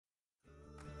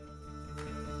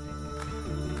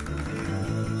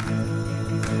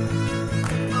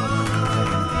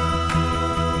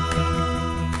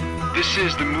This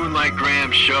is the Moonlight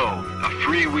Graham Show, a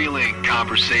freewheeling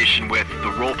conversation with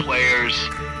the role players,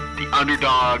 the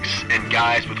underdogs, and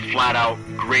guys with flat-out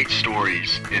great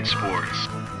stories in sports.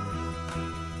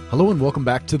 Hello and welcome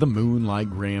back to the Moonlight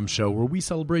Graham Show, where we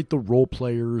celebrate the role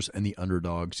players and the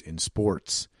underdogs in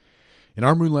sports. And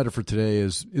our Moonlighter for today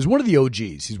is one of the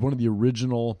OGs. He's one of the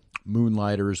original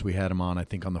Moonlighters. We had him on, I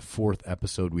think, on the 4th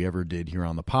episode we ever did here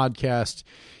on the podcast.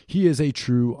 He is a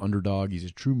true underdog. He's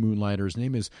a true Moonlighter. His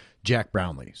name is Jack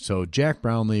Brownlee. So Jack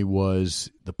Brownlee was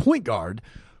the point guard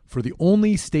for the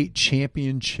only state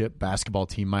championship basketball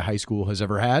team my high school has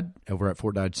ever had over at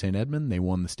Fort Dodge St. Edmond. They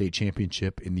won the state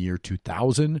championship in the year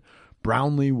 2000.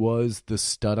 Brownlee was the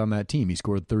stud on that team. He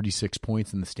scored 36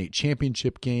 points in the state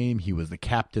championship game. He was the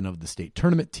captain of the state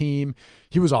tournament team.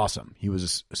 He was awesome. He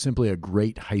was simply a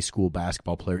great high school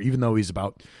basketball player. Even though he's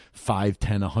about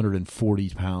 5'10", 140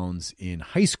 pounds in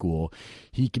high school,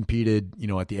 he competed,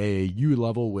 at the AAU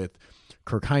level with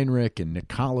Kirk Heinrich and Nick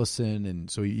Collison,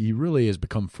 and so he really has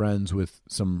become friends with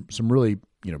some really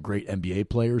great NBA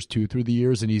players too through the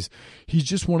years. And he's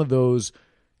just one of those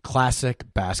classic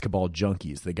basketball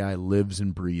junkies. The guy lives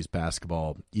and breathes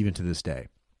basketball even to this day.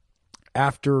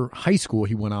 After high school,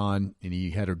 he went on and he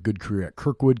had a good career at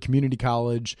Kirkwood Community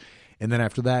College. And then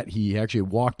after that, he actually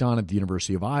walked on at the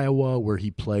University of Iowa, where he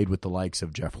played with the likes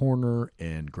of Jeff Horner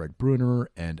and Greg Brunner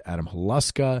and Adam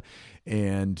Haluska.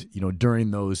 And, during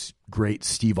those great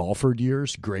Steve Alford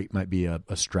years, great might be a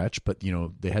stretch, but,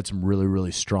 they had some really,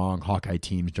 really strong Hawkeye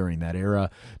teams during that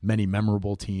era, many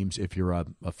memorable teams if you're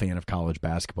a fan of college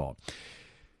basketball.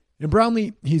 And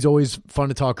Brownlee, he's always fun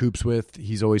to talk hoops with.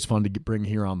 He's always fun to bring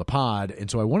here on the pod. And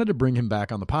so I wanted to bring him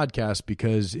back on the podcast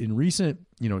because in recent,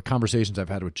 conversations I've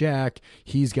had with Jack,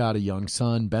 he's got a young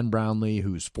son, Ben Brownlee,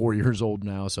 who's 4 years old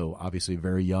now. So obviously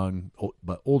very young,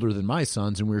 but older than my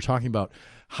sons. And we were talking about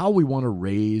how we want to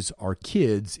raise our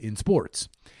kids in sports.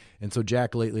 And so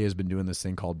Jack lately has been doing this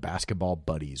thing called Basketball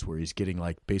Buddies, where he's getting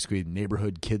basically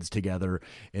neighborhood kids together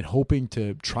and hoping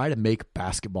to try to make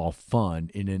basketball fun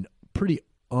in a pretty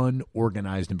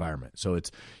unorganized environment. So it's,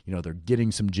 they're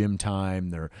getting some gym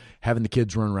time, they're having the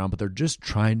kids run around, but they're just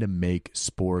trying to make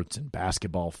sports and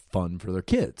basketball fun for their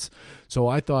kids. So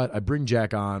I thought I'd bring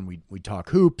Jack on. We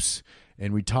talk hoops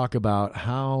and we talk about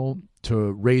how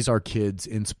to raise our kids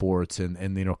in sports and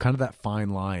kind of that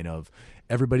fine line of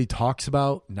everybody talks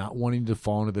about not wanting to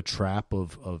fall into the trap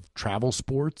of travel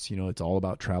sports. It's all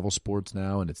about travel sports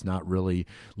now, and it's not really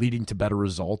leading to better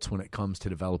results when it comes to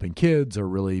developing kids or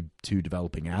really to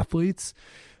developing athletes.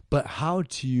 But how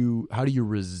do you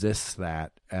resist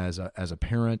that as a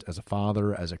parent, as a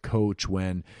father, as a coach,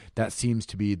 when that seems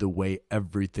to be the way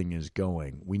everything is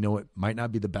going? We know it might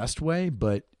not be the best way,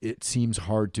 but it seems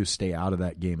hard to stay out of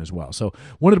that game as well. So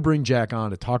wanted to bring Jack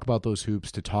on to talk about those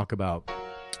hoops, to talk about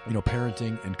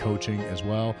parenting and coaching as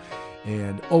well.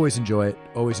 And always enjoy it.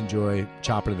 Always enjoy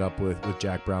chopping it up with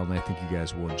Jack Brownlee. I think you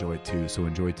guys will enjoy it too. So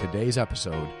enjoy today's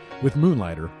episode with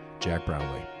Moonlighter, Jack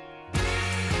Brownlee.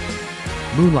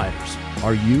 Moonlighters,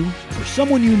 are you or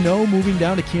someone you know moving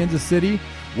down to Kansas City?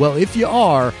 Well, if you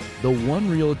are, the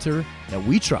one realtor that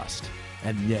we trust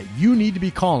and yet you need to be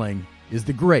calling is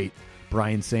the great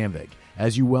Brian Sandvig.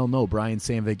 As you well know, Brian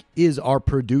Sandvig is our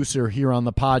producer here on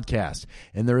the podcast,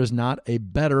 and there is not a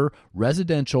better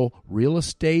residential real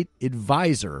estate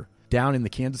advisor down in the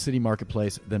Kansas City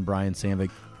marketplace than Brian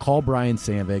Sandvig. Call Brian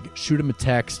Sandvig, shoot him a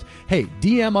text. Hey,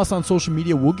 DM us on social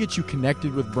media. We'll get you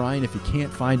connected with Brian if you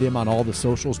can't find him on all the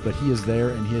socials, but he is there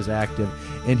and he is active,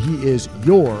 and he is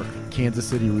your Kansas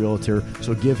City realtor,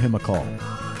 so give him a call.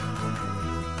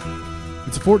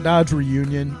 It's a Fort Dodge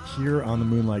reunion here on the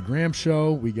Moonlight Graham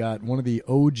Show. We got one of the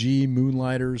OG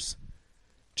Moonlighters,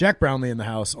 Jack Brownlee, in the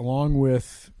house, along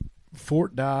with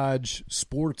Fort Dodge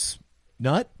sports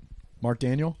nut, Mark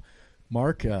Daniel.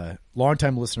 Mark,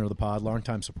 longtime listener of the pod,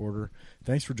 longtime supporter.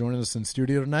 Thanks for joining us in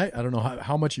studio tonight. I don't know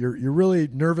how much you're really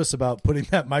nervous about putting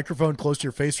that microphone close to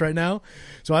your face right now.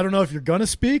 So I don't know if you're going to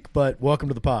speak, but welcome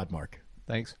to the pod, Mark.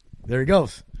 Thanks. There he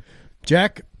goes.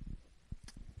 Jack,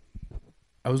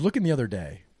 I was looking the other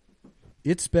day.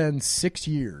 It's been 6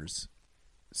 years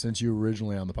since you were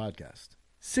originally on the podcast.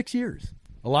 6 years.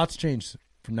 A lot's changed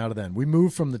from now to then. We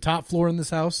moved from the top floor in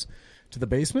this house to the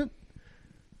basement.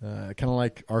 Kind of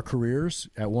like our careers.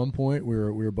 At one point, we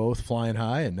were both flying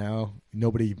high, and now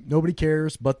nobody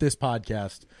cares but this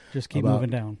podcast. Just keep moving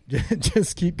down.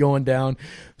 Just keep going down.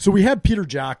 So we had Peter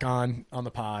Jock on the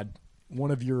pod,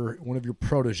 one of your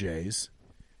proteges,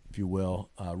 if you will,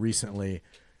 recently.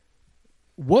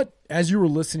 What, as you were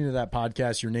listening to that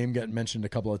podcast, your name got mentioned a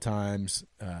couple of times.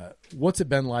 What's it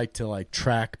been like to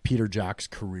track Peter Jock's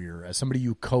career as somebody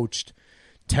you coached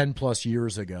 10 plus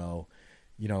years ago?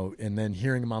 and then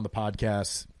hearing him on the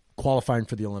podcast, qualifying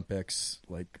for the Olympics,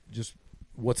 like just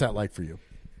what's that like for you?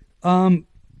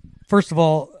 First of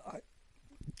all,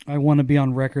 I want to be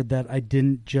on record that I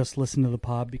didn't just listen to the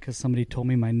pod because somebody told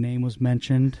me my name was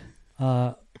mentioned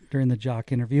during the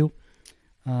Jock interview.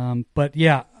 But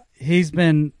yeah,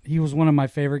 he was one of my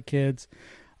favorite kids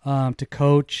to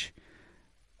coach.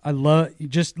 I love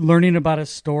just learning about his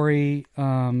story,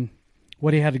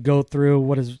 what he had to go through,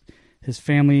 what his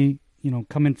family,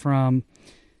 coming from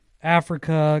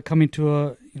Africa, coming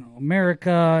to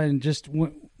America, and just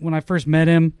when I first met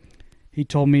him, he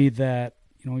told me that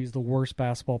he's the worst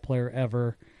basketball player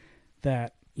ever.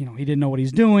 That he didn't know what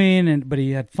he's doing, but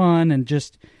he had fun, and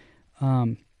just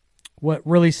what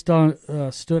really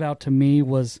stood out to me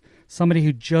was somebody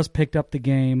who just picked up the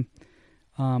game.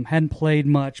 Hadn't played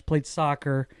much, played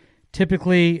soccer.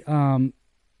 Typically,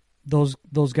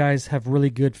 those guys have really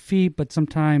good feet, but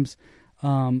sometimes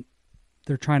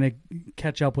they're trying to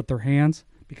catch up with their hands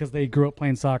because they grew up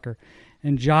playing soccer.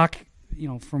 And Jock,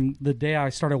 from the day I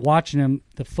started watching him,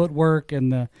 the footwork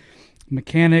and the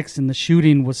mechanics and the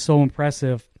shooting was so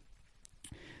impressive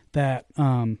that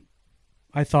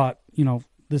I thought,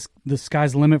 the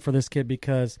sky's the limit for this kid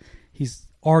because he's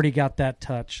already got that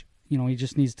touch. He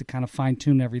just needs to kind of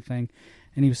fine-tune everything.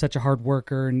 And he was such a hard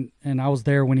worker. And I was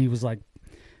there when he was like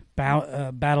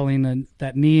battling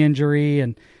that knee injury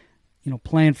and,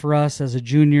 playing for us as a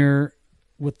junior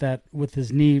with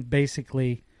his knee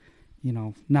basically,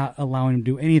 not allowing him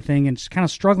to do anything and just kind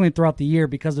of struggling throughout the year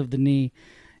because of the knee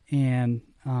and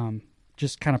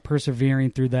just kind of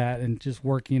persevering through that and just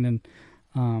working.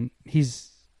 And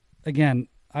again,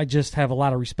 I just have a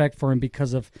lot of respect for him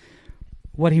because of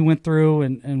what he went through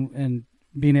and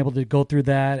being able to go through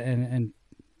that and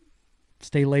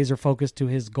stay laser focused to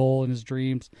his goal and his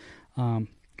dreams. A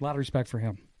lot of respect for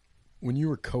him. When you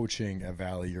were coaching at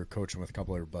Valley, you're coaching with a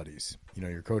couple of your buddies.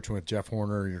 You're coaching with Jeff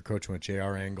Horner, you're coaching with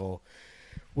J.R. Angle.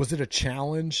 Was it a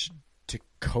challenge to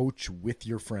coach with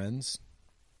your friends?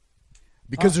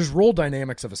 Because there's role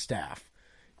dynamics of a staff.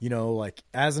 Like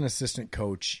as an assistant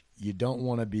coach, you don't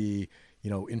want to be,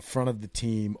 in front of the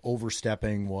team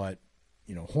overstepping what,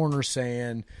 Horner's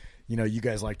saying. You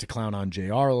guys like to clown on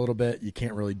JR a little bit. You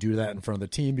can't really do that in front of the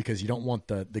team because you don't want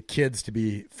the kids to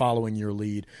be following your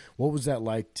lead. What was that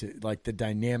like the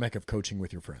dynamic of coaching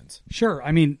with your friends? Sure.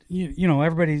 I mean,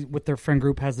 everybody with their friend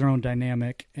group has their own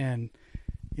dynamic. And,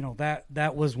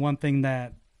 that was one thing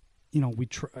that,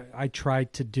 I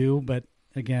tried to do, but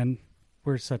again,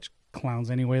 we're such clowns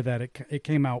anyway that it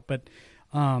came out. But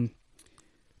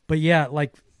yeah,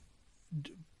 like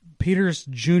Peter's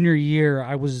junior year,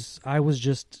 I was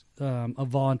just a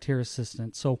volunteer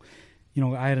assistant. So,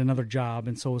 I had another job,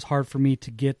 and so it was hard for me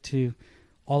to get to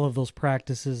all of those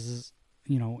practices,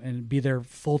 and be there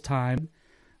full time,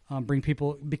 bring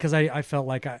people because I felt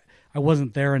like I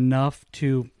wasn't there enough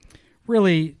to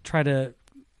really try to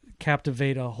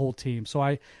captivate a whole team. So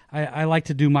I like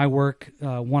to do my work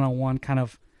one-on-one, kind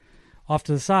of off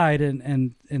to the side,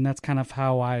 and that's kind of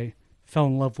how I fell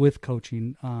in love with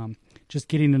coaching. Just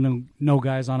getting to know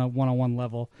guys on a one-on-one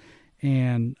level.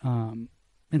 And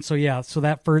so, yeah, so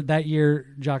that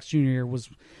year, Jock's junior year was,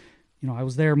 I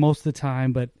was there most of the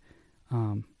time, but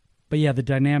yeah, the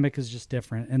dynamic is just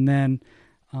different. And then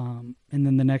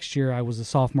the next year I was a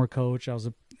sophomore coach. I was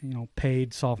a,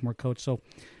 paid sophomore coach. So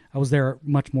I was there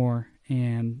much more.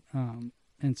 And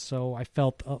so I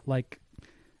felt like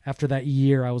after that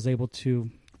year, I was able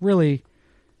to really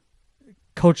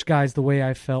coach guys the way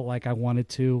I felt like I wanted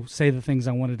to, say the things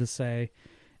I wanted to say,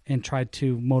 and tried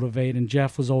to motivate. And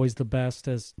Jeff was always the best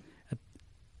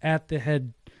at the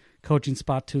head coaching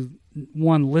spot to,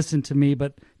 one, listen to me,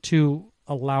 but two,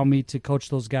 allow me to coach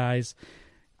those guys,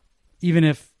 even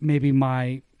if maybe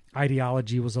my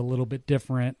ideology was a little bit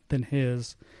different than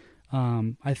his.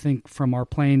 I think from our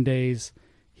playing days,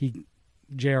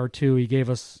 JR2, he gave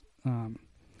us kind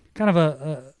of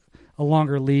a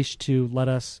longer leash to let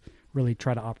us really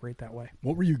try to operate that way.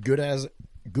 What were you good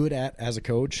at as a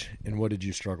coach, and what did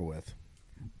you struggle with?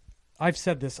 I've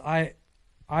said this. If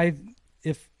I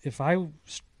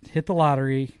hit the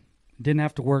lottery, didn't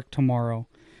have to work tomorrow,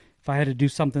 if I had to do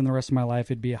something the rest of my life,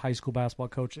 it'd be a high school basketball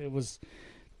coach. It was,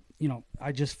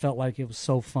 I just felt like it was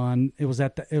so fun. It was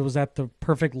at the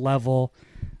perfect level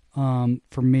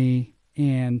for me.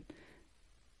 And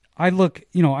I look,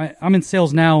 I'm in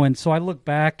sales now, and so I look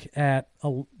back at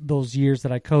those years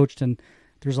that I coached, and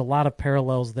there's a lot of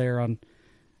parallels there on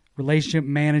relationship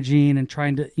managing and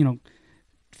trying to,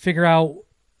 figure out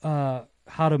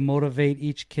how to motivate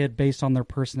each kid based on their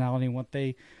personality and what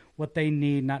they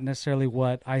need, not necessarily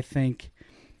what I think,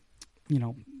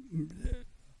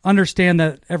 understand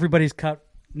that everybody's cut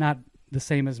not the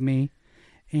same as me.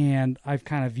 And I've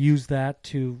kind of used that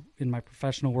in my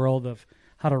professional world of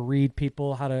how to read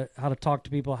people, how to talk to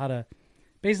people, how to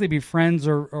basically be friends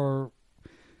or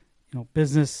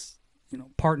business,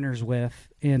 partners with.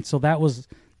 And so that was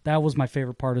my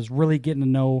favorite part, is really getting to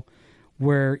know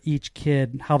where each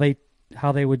kid, how they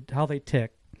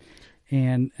tick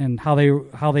and how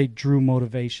they drew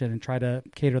motivation, and try to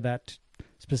cater that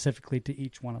specifically to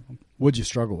each one of them. What'd you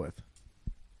struggle with?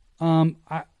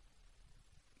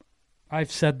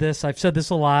 I've said this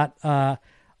a lot.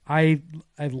 I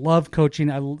love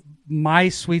coaching. My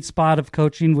sweet spot of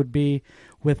coaching would be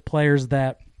with players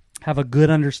that have a good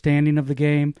understanding of the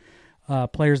game,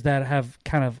 players that have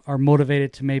kind of are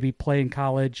motivated to maybe play in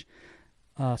college.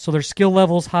 So their skill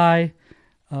level's high,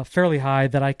 fairly high,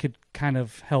 that I could kind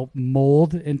of help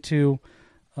mold into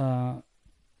a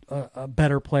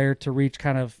better player to reach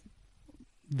kind of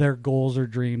their goals or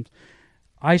dreams.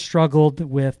 I struggled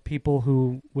with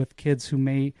with kids who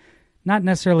may not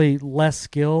necessarily less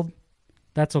skilled.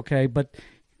 That's okay, but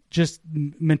just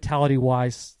mentality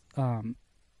wise,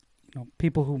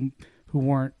 people who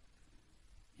weren't,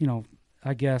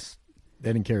 I guess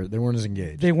they didn't care. They weren't as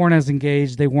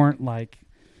engaged. They weren't like,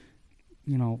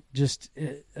 just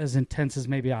as intense as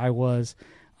maybe I was.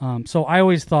 So I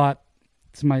always thought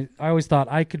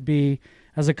I could be,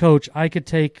 as a coach, I could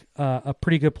take a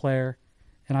pretty good player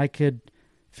and I could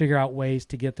figure out ways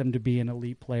to get them to be an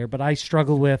elite player. But I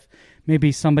struggle with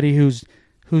maybe somebody who's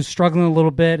struggling a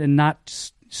little bit and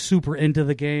not super into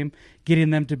the game, getting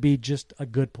them to be just a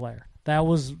good player. That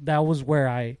was where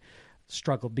I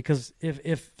struggled, because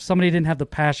if somebody didn't have the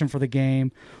passion for the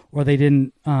game, or they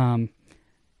didn't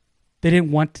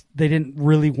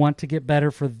really want to get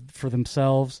better for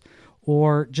themselves,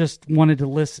 or just wanted to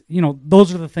listen,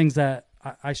 those are the things that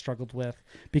I struggled with,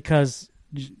 because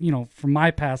from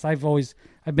my past, I've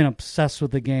been obsessed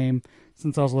with the game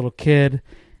since I was a little kid,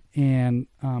 and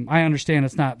I understand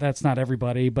that's not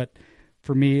everybody, but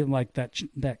for me, like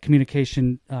that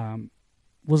communication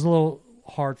was a little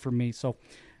hard for me. So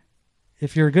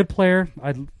if you're a good player,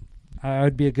 I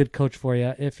would be a good coach for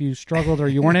you. If you struggled or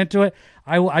you weren't into it,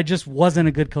 I just wasn't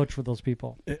a good coach for those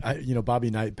people. Bobby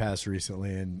Knight passed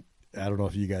recently, and I don't know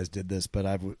if you guys did this, but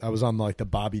I was on like the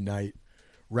Bobby Knight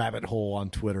rabbit hole on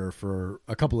Twitter for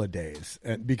a couple of days,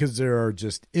 and because there are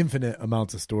just infinite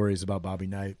amounts of stories about Bobby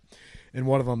Knight. And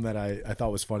one of them that I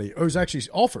thought was funny, it was actually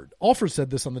Alford. Alford said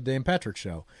this on the Dan Patrick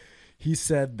Show. He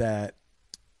said that,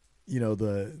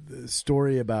 the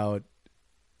story about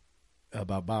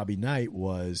Bobby Knight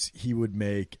was he would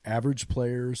make average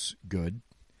players good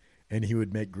and he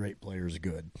would make great players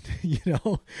good.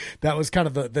 That was kind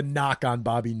of the knock on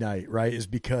Bobby Knight, right? Is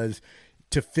because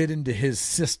to fit into his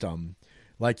system,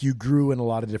 like, you grew in a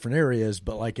lot of different areas,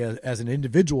 but like as an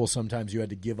individual, sometimes you had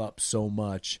to give up so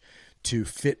much to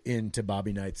fit into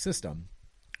Bobby Knight's system,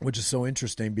 which is so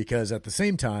interesting because at the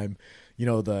same time,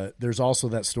 there's also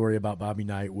that story about Bobby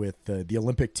Knight with the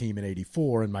Olympic team in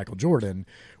 '84 and Michael Jordan,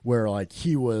 where like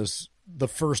he was the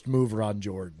first mover on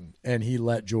Jordan and he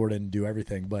let Jordan do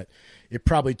everything, but it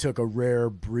probably took a rare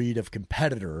breed of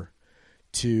competitor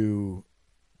to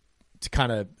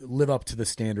kind of live up to the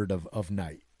standard of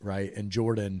Knight. Right. And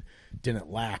Jordan didn't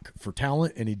lack for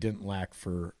talent and he didn't lack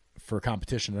for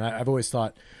competition. And I've always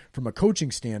thought from a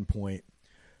coaching standpoint,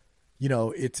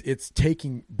 it's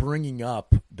bringing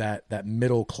up that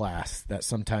middle class, that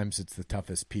sometimes it's the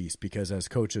toughest piece, because as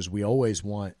coaches, you always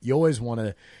want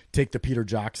to take the Peter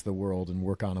Jocks of the world and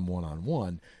work on them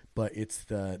one-on-one, but it's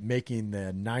the making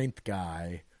the ninth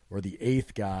guy or the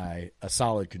eighth guy a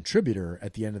solid contributor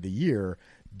at the end of the year.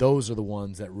 Those are the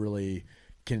ones that really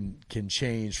can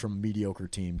change from a mediocre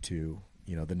team to,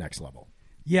 the next level.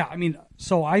 Yeah. I mean,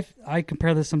 so I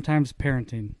compare this sometimes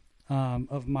parenting,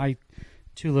 of my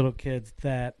two little kids,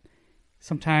 that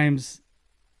sometimes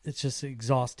it's just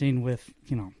exhausting with,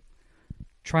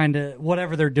 trying to,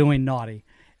 whatever they're doing naughty.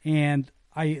 And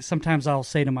sometimes I'll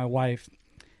say to my wife,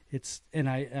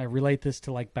 I relate this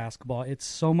to like basketball. It's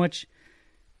so much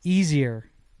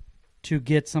easier to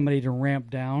get somebody to ramp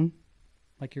down,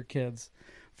 like your kids,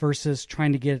 versus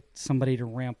trying to get somebody to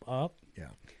ramp up. Yeah.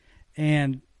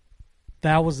 And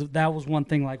that was one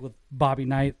thing, like with Bobby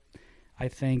Knight, I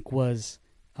think was,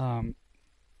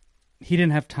 he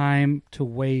didn't have time to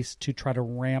waste to try to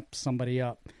ramp somebody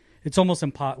up. It's almost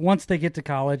impossible. Once they get to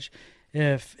college,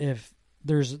 if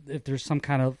there's some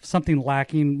kind of something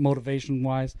lacking motivation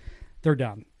wise, they're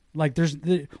done. Like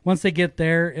once they get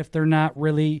there, if they're not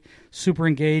really super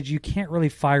engaged, you can't really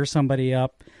fire somebody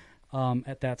up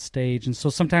at that stage. And so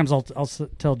sometimes I'll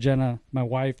tell Jenna, my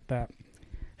wife, that,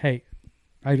 hey,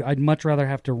 I'd much rather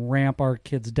have to ramp our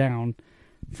kids down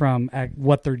from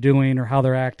what they're doing or how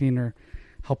they're acting or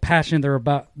how passionate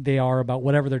they are about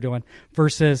whatever they're doing,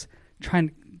 versus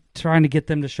trying to get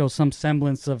them to show some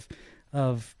semblance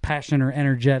of passion or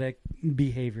energetic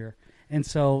behavior. And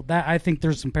so that, I think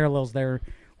there's some parallels there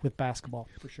with basketball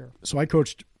for sure. So I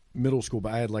coached middle school,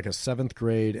 but I had like a 7th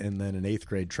grade and then an 8th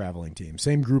grade traveling team.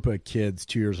 Same group of kids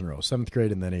 2 years in a row, 7th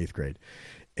grade and then 8th grade.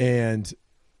 And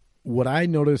what I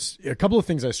noticed, a couple of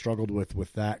things I struggled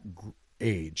with that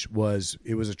age was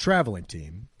it was a traveling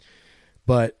team,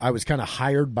 but I was kind of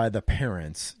hired by the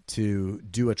parents to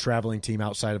do a traveling team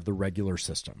outside of the regular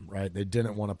system, right? They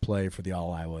didn't want to play for the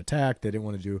All Iowa Attack. They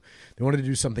wanted to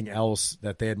do something else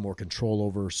that they had more control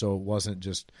over. So it wasn't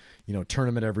just,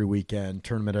 tournament every weekend.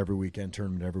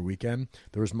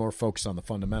 There was more focus on the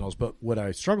fundamentals. But what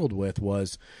I struggled with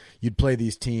was you'd play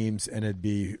these teams and it'd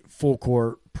be full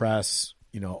court press,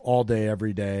 all day,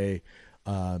 every day.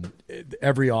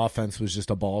 Every offense was just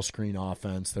a ball screen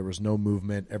offense. There was no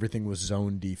movement. Everything was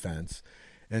zone defense.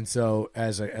 And so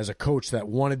as a coach that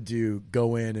wanted to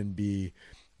go in and be,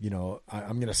 I'm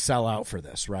going to sell out for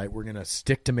this, right? We're going to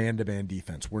stick to man-to-man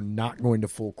defense. We're not going to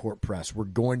full court press. We're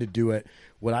going to do it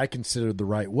what I consider the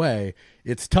right way.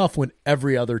 It's tough when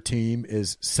every other team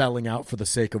is selling out for the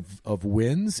sake of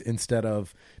wins instead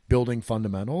of building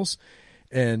fundamentals.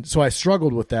 And so I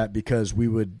struggled with that because we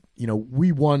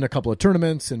won a couple of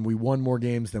tournaments and we won more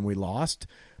games than we lost.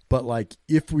 But like,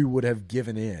 if we would have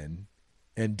given in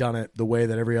and done it the way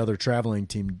that every other traveling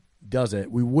team does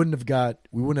it, we wouldn't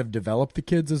have developed the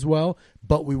kids as well,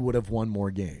 but we would have won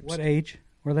more games. What age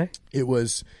were they? It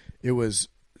was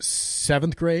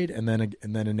 7th grade and then an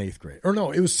 8th grade. Or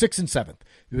no, it was 6th and 7th.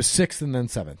 It was 6th and then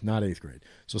 7th, not 8th grade.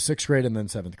 So 6th grade and then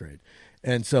 7th grade.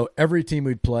 And so every team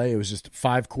we'd play, it was just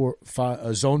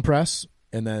a zone press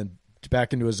and then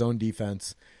back into a zone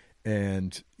defense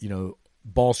and,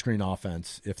 ball screen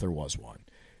offense if there was one.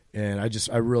 And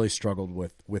I really struggled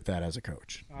with that as a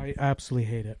coach. I absolutely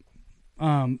hate it.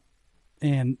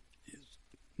 And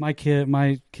my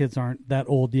kids aren't that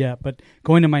old yet, but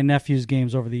going to my nephew's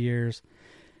games over the years,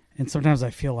 and sometimes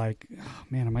I feel like, oh,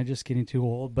 man, am I just getting too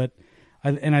old? But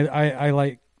I'll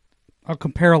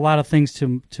compare a lot of things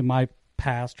to my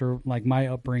past or like my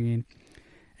upbringing.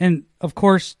 And of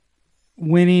course,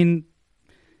 winning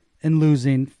and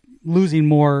losing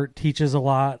more teaches a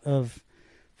lot of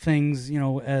things,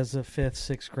 as a 5th,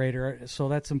 6th grader. So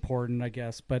that's important, I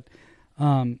guess. But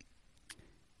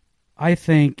I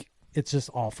think it's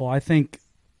just awful. I think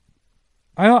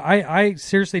I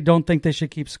seriously don't think they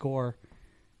should keep score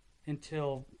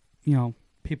until,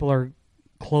 people are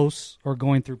close or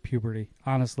going through puberty.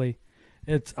 Honestly,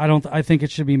 I think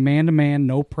it should be man to man,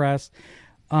 no press.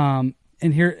 And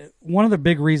here, one of the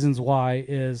big reasons why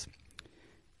is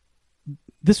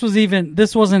this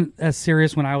wasn't as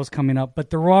serious when I was coming up, but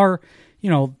there are,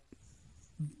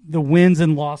 the wins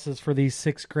and losses for these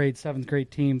 6th grade, 7th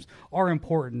grade teams are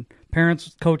important.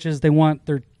 Parents, coaches, they want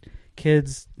their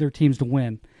kids, their teams to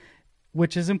win,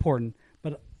 which is important.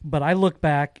 But I look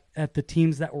back at the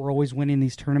teams that were always winning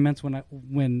these tournaments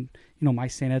when my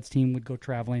St. Ed's team would go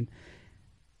traveling.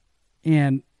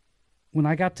 And when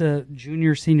I got to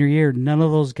junior, senior year, none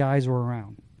of those guys were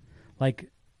around.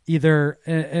 Like, either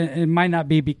it might not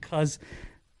be because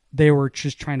they were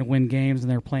just trying to win games and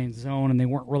they were playing zone and they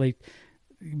weren't really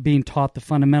being taught the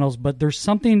fundamentals, but there's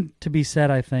something to be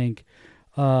said, I think,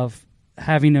 of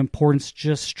having importance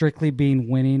just strictly being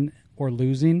winning or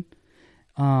losing.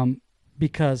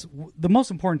 Because the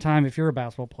most important time, if you're a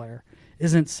basketball player,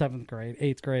 isn't 7th grade,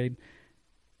 8th grade.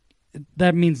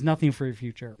 That means nothing for your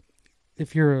future.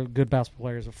 If you're a good basketball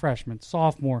player as a freshman,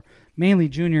 sophomore, mainly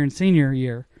junior and senior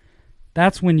year,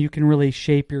 that's when you can really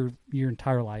shape your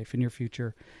entire life and your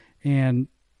future. And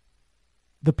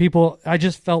I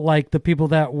just felt like the people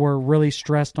that were really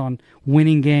stressed on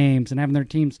winning games and having their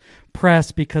teams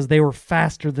press because they were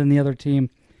faster than the other team,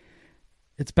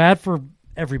 it's bad for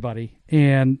everybody.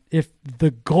 And if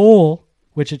the goal,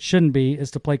 which it shouldn't be,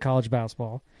 is to play college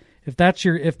basketball, if that's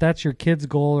your kid's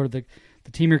goal or the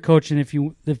team you're coaching,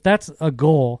 if that's a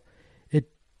goal,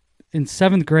 in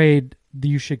 7th grade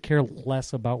you should care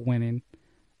less about winning.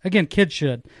 Again, kids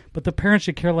should, but the parents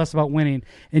should care less about winning,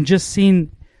 and just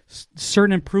seeing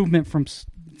certain improvement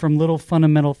from little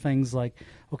fundamental things like,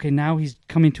 okay, now he's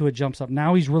coming to a jump stop.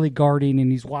 Now he's really guarding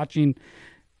and he's watching,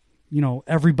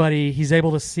 everybody. He's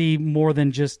able to see more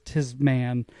than just his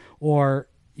man, or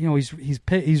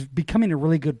he's becoming a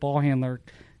really good ball handler,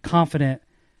 confident,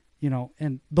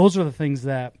 and those are the things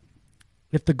that,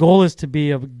 if the goal is to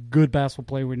be a good basketball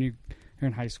player when you're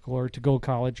in high school or to go to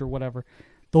college or whatever,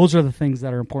 those are the things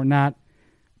that are important. Not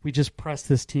we just pressed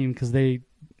this team because they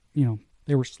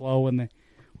were slow and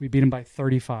We beat them by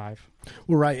 35.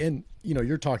 Well, right. And,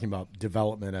 you're talking about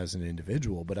development as an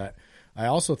individual, but I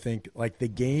also think like the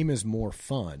game is more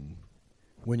fun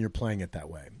when you're playing it that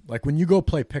way. Like when you go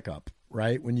play pickup,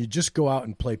 right? When you just go out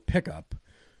and play pickup,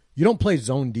 you don't play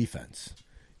zone defense.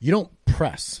 You don't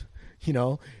press,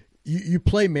 you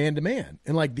play man to man.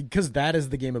 And like, because that is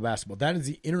the game of basketball. That is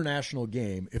the international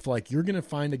game. If like you're going to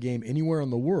find a game anywhere in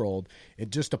the world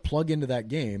and just to plug into that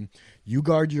game, you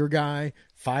guard your guy,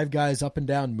 5 guys up and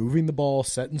down, moving the ball,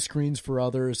 setting screens for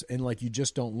others. And like, you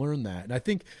just don't learn that. And I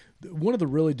think one of the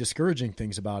really discouraging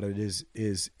things about it is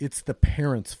it's the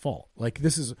parents' fault. Like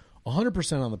this is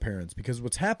 100% on the parents, because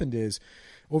what's happened is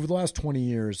over the last 20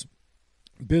 years,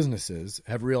 businesses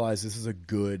have realized this is a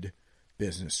good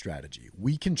business strategy.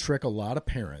 We can trick a lot of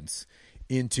parents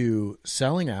into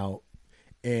selling out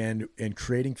and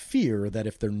creating fear that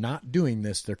if they're not doing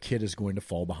this, their kid is going to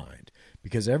fall behind,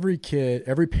 because every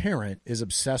parent is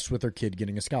obsessed with their kid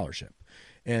getting a scholarship.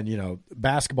 And,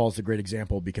 basketball is a great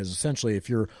example, because essentially if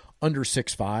you're under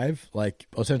 6'5", like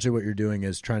essentially what you're doing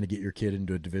is trying to get your kid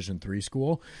into a Division III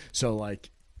school. So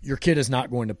like your kid is not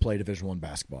going to play Division I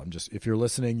basketball. If you're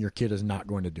listening, your kid is not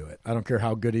going to do it. I don't care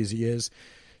how good he is.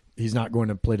 He's not going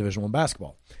to play Division I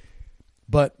basketball.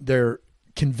 But they're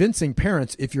convincing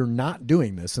parents, if you're not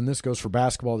doing this, and this goes for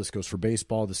basketball, this goes for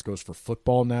baseball, this goes for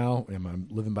football now. I'm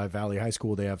living by Valley High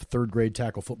School. They have 3rd grade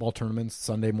tackle football tournaments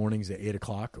Sunday mornings at 8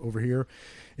 o'clock over here.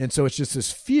 And so it's just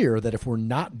this fear that if we're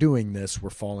not doing this, we're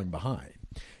falling behind.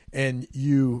 And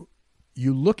you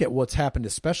look at what's happened,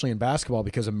 especially in basketball,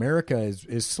 because America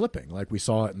is slipping. Like we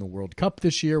saw it in the World Cup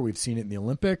this year. We've seen it in the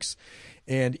Olympics.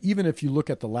 And even if you look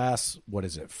at the last,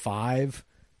 5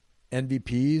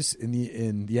 MVPs in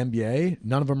the NBA,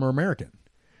 none of them are American,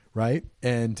 right?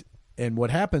 And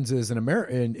what happens is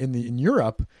in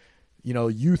Europe,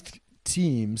 youth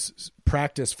teams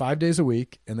practice 5 days a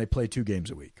week and they play 2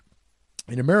 games a week.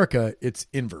 In America, it's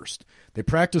inverse. They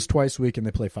practice twice a week and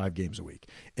they play 5 games a week.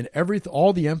 And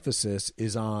all the emphasis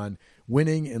is on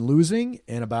winning and losing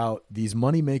and about these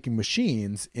money-making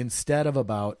machines instead of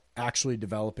about actually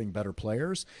developing better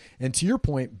players. And to your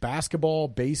point, basketball,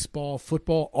 baseball,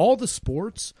 football, all the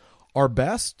sports are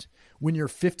best when you're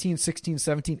 15, 16,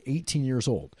 17, 18 years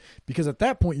old. Because at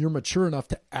that point, you're mature enough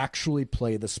to actually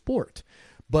play the sport.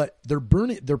 But they're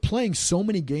playing so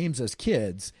many games as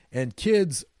kids, and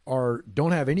kids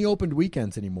don't have any opened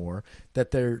weekends anymore,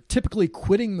 that they're typically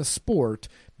quitting the sport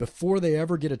before they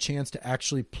ever get a chance to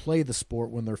actually play the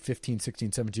sport when they're 15,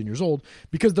 16, 17 years old,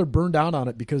 because they're burned out on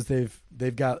it, because they've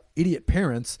got idiot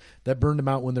parents that burned them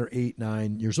out when they're 8,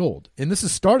 9 years old. And this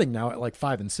is starting now at like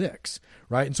 5 and 6,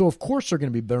 right? And so of course they're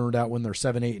going to be burned out when they're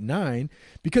 7, 8, and 9,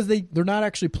 because they're not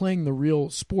actually playing the real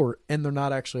sport, and they're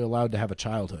not actually allowed to have a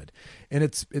childhood. And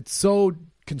it's so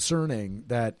concerning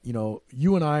that,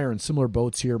 you and I are in similar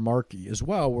boats here, Marky, as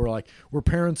well. We're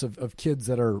parents of kids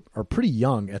that are pretty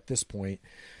young at this point.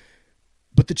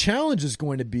 But the challenge is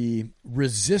going to be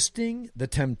resisting the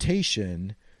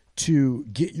temptation to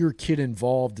get your kid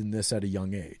involved in this at a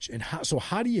young age. And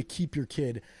how do you keep your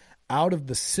kid out of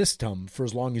the system for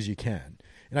as long as you can?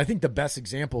 And I think the best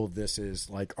example of this is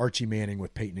like Archie Manning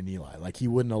with Peyton and Eli. Like he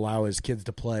wouldn't allow his kids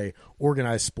to play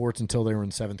organized sports until they were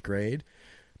in 7th grade.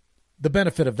 The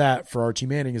benefit of that for Archie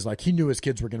Manning is like he knew his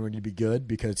kids were going to be good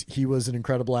because he was an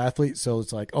incredible athlete. So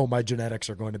it's like, oh, my genetics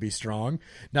are going to be strong.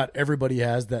 Not everybody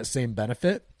has that same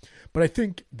benefit. But I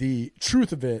think the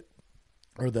truth of it,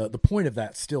 or the point of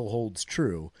that, still holds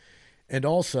true. And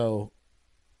also,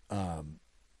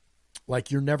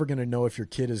 like you're never going to know if your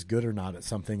kid is good or not at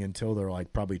something until they're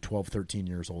like probably 12, 13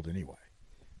 years old anyway.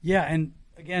 Yeah, and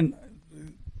again,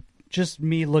 just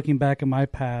me looking back at my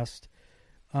past,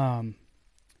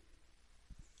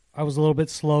 I was a little bit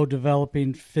slow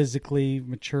developing physically,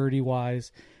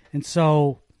 maturity-wise. And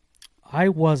so I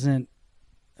felt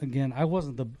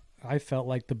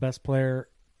like the best player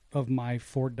of my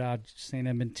Fort Dodge St.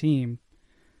 Edmond team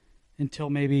until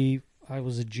maybe I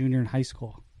was a junior in high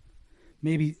school.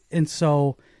 Maybe. And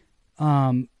so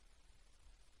at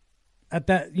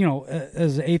that,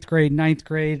 as 8th grade, 9th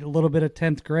grade, a little bit of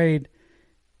 10th grade,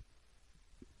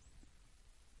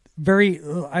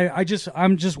 I'm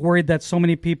just worried that so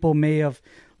many people may have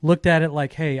looked at it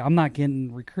like, hey, I'm not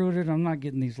getting recruited. I'm not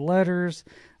getting these letters.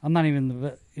 I'm not even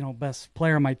the best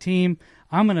player on my team.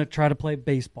 I'm going to try to play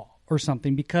baseball or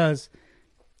something because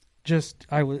just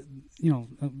I was,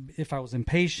 if I was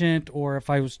impatient or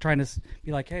if I was trying to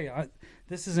be like, hey,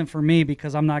 this isn't for me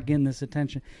because I'm not getting this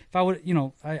attention. If I would,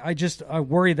 I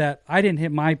worry that I didn't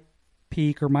hit my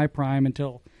peak or my prime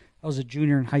until I was a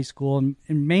junior in high school and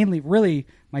mainly really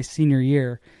my senior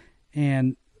year.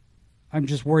 And I'm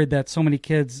just worried that so many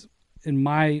kids in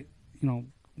my,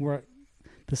 where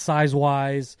the size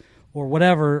wise or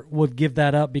whatever would give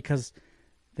that up because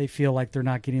they feel like they're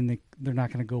not going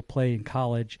to go play in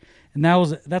college. And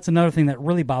that's another thing that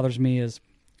really bothers me is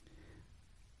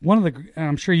and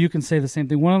I'm sure you can say the same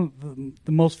thing. One of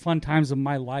the most fun times of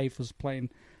my life was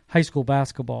playing high school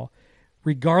basketball,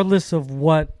 regardless of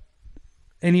what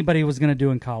anybody was going to do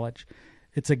in college.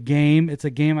 It's a game. It's a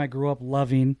game I grew up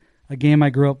loving, a game I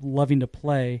grew up loving to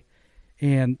play.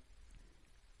 And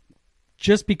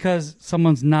just because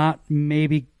someone's not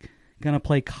maybe going to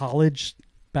play college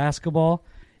basketball,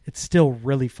 it's still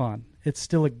really fun. It's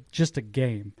still just a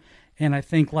game. And I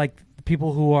think like the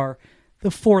people who are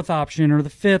the fourth option or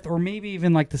the fifth or maybe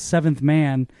even like the seventh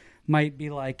man might be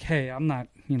like, hey, I'm not,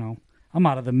 I'm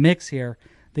out of the mix here.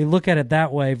 They look at it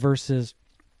that way versus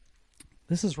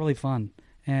this is really fun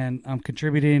and I'm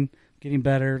contributing, getting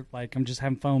better. Like I'm just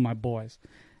having fun with my boys.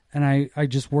 And I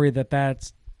just worry that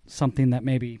that's something that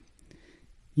maybe,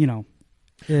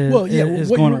 is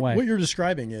going away. What you're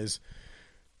describing is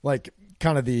like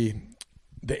kind of the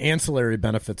ancillary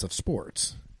benefits of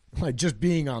sports, like just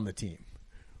being on the team,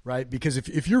 right? Because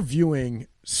if you're viewing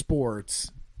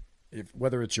sports,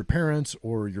 whether it's your parents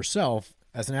or yourself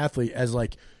as an athlete, as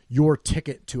like your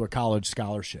ticket to a college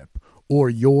scholarship or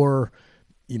your,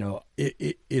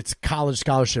 it's college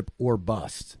scholarship or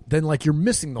bust, then like you're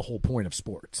missing the whole point of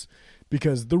sports,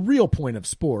 because the real point of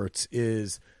sports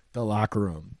is the locker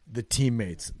room, the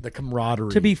teammates, the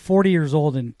camaraderie. To be 40 years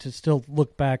old and to still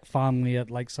look back fondly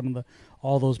at like some of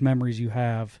all those memories you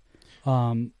have,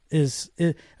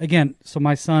 again. So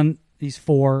my son, he's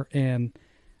 4, and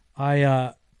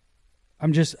I'm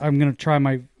going to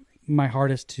try my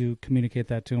hardest to communicate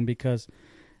that to him, because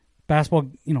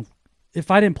basketball,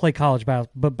 if I didn't play college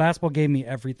basketball, but basketball gave me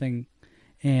everything,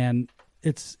 and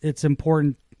it's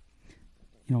important,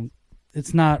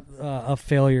 it's not a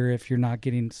failure if you're not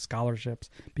getting scholarships,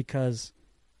 because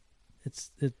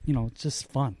it's just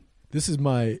fun. This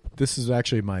is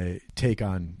actually my take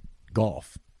on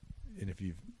golf. And if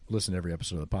you've listened to every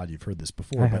episode of the pod, you've heard this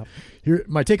before. But here,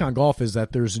 my take on golf is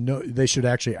that they should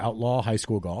actually outlaw high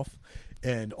school golf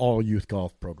and all youth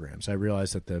golf programs. I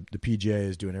realize that the PGA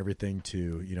is doing everything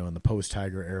to, in the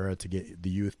post-Tiger era to get the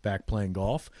youth back playing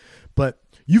golf. But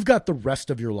you've got the rest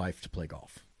of your life to play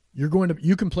golf.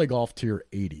 You can play golf till you're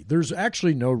 80. There's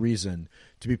actually no reason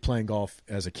to be playing golf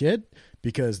as a kid,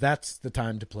 because that's the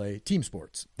time to play team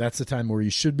sports. That's the time where you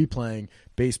should be playing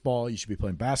baseball, you should be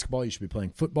playing basketball, you should be playing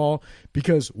football,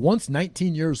 because once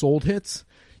 19 years old hits,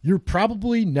 you're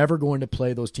probably never going to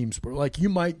play those team sports. Like you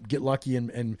might get lucky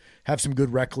and have some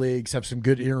good rec leagues, have some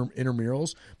good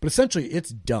intramurals, but essentially it's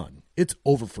done. It's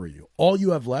over for you. All you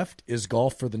have left is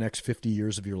golf for the next 50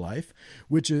 years of your life,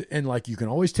 and like you can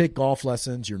always take golf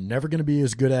lessons. You're never going to be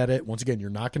as good at it. Once again,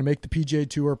 you're not going to make the PGA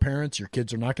Tour. Parents, your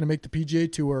kids are not going to make the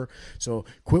PGA Tour. So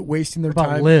quit wasting their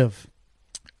time. Live.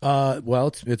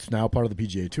 Well, it's now part of the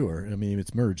PGA Tour. I mean,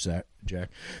 it's merged,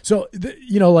 Jack. So,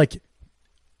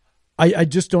 I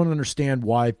just don't understand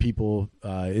why people,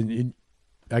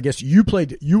 I guess you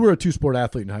were a two-sport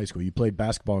athlete in high school. You played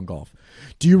basketball and golf.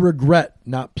 Do you regret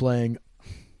not playing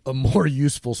a more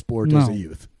useful sport as a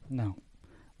youth? No.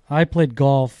 I played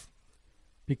golf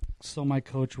so my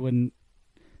coach wouldn't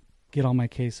get on my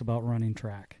case about running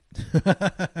track.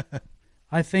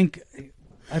 I think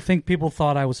people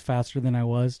thought I was faster than I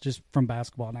was just from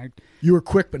basketball. And you were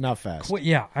quick but not fast.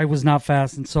 Yeah, I was not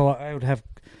fast, and so I would have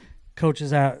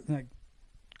coaches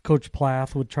Coach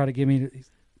Plath would try to get me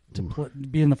to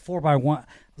be in the 4x1. I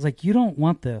was like, you don't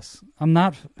want this. I'm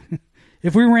not.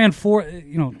 If we ran a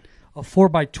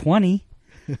 4x20,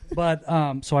 but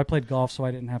so I played golf, so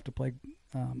I didn't have to play.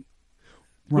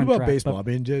 What about track, baseball? I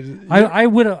mean,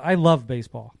 I love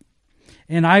baseball,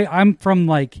 and I'm from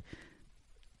like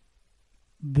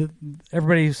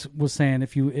everybody was saying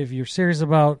if you're serious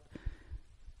about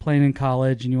playing in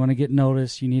college and you want to get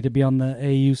noticed, you need to be on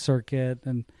the AU circuit,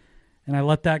 and I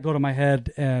let that go to my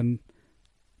head and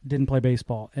didn't play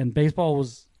baseball. And baseball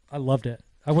I loved it.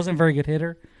 I wasn't a very good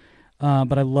hitter,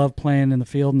 but I loved playing in the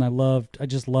field, and I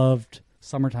just loved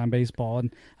summertime baseball.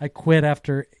 And I quit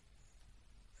after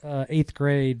 8th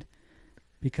grade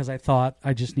because I thought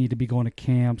I just need to be going to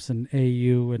camps and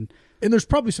AU. And there's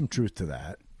probably some truth to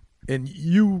that. And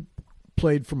you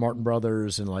played for Martin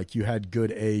Brothers and like you had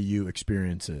good AAU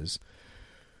experiences.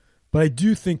 But I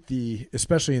do think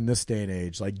especially in this day and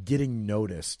age, like getting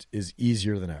noticed is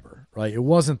easier than ever, right? It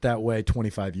wasn't that way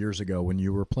 25 years ago when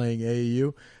you were playing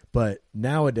AAU, but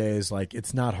nowadays, like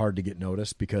it's not hard to get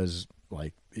noticed because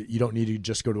like you don't need to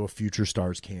just go to a Future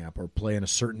Stars camp or play in a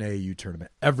certain AAU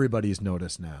tournament. Everybody's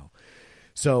noticed now.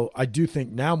 So I do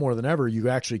think now more than ever, you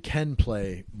actually can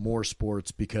play more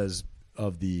sports because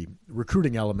of the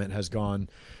recruiting element has gone,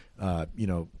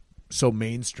 so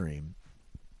mainstream.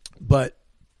 But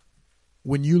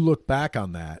when you look back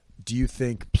on that, do you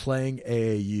think playing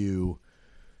AAU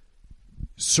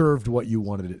served what you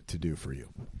wanted it to do for you?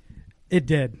 It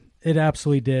did. It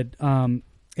absolutely did.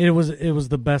 It was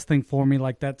the best thing for me.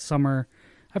 Like that summer,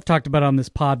 I've talked about it on this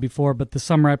pod before, but the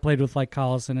summer I played with like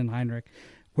Collison and Heinrich,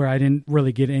 where I didn't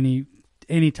really get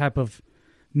any type of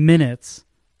minutes.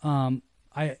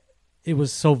 It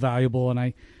was so valuable, and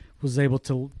I was able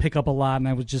to pick up a lot, and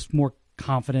I was just more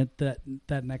confident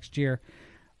that next year.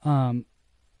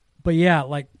 But yeah,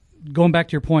 like going back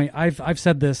to your point, I've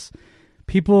said this,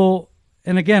 people,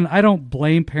 and again, I don't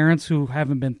blame parents who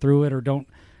haven't been through it or don't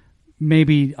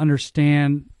maybe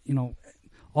understand,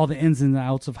 all the ins and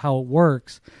outs of how it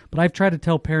works. But I've tried to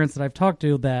tell parents that I've talked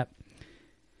to that,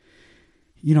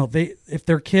 if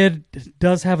their kid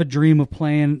does have a dream of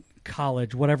playing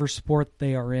college, whatever sport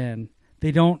they are in,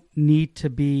 they don't need to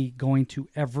be going to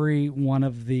every one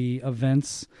of the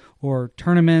events or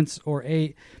tournaments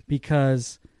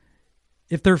because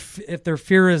if their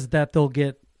fear is that they'll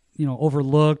get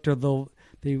overlooked or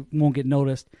they won't get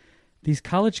noticed, these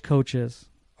college coaches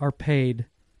are paid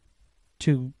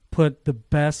to put the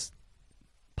best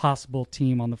possible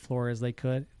team on the floor as they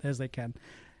can.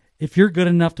 If you're good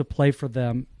enough to play for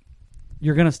them,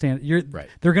 you're going to stand. Right.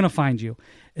 They're going to find you.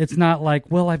 It's not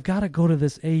like, well, I've got to go to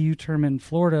this AU tournament in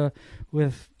Florida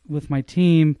with my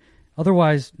team.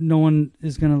 Otherwise, no one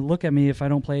is going to look at me if I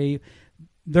don't play AU.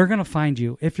 They're going to find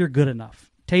you if you're good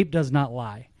enough. Tape does not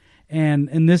lie. And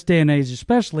in this day and age,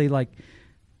 especially, like,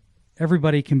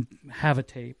 everybody can have a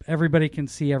tape. Everybody can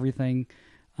see everything.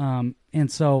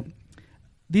 And so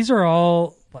these are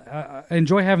all, I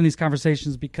enjoy having these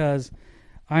conversations because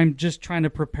I'm just trying to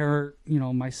prepare,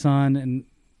 my son and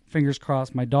fingers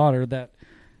crossed my daughter that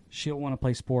she'll want to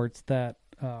play sports that.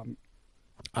 I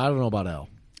don't know about Elle.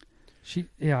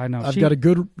 I know. I've got a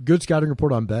good scouting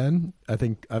report on Ben. I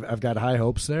think I've got high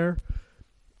hopes there.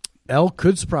 Elle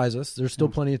could surprise us. There's still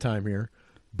plenty of time here,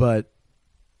 but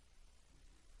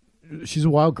she's a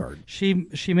wild card. She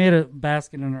made a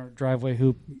basket in our driveway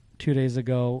hoop 2 days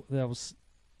ago that was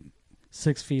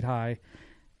 6 feet high.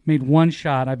 Made one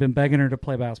shot. I've been begging her to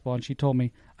play basketball, and she told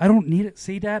me, I don't need it.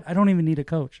 See, Dad, I don't even need a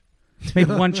coach. Made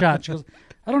one shot. She goes,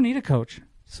 I don't need a coach.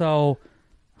 So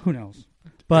who knows?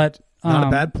 But not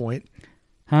a bad point.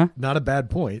 Huh? Not a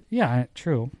bad point. Yeah,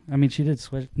 true. I mean, she did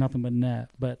switch nothing but net.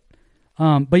 But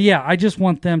yeah, I just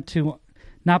want them to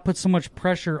not put so much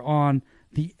pressure on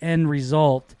the end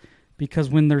result, because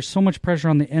when there's so much pressure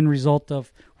on the end result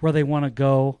of where they want to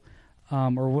go,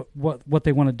 or what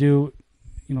they want to do,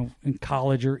 in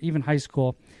college or even high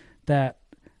school, that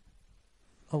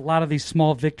a lot of these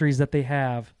small victories that they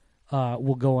have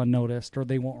will go unnoticed, or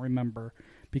they won't remember,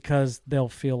 because they'll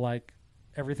feel like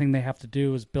everything they have to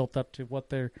do is built up to what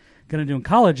they're going to do in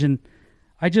college. And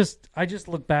I just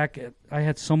look back at, I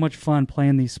had so much fun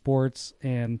playing these sports,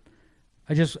 and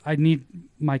I need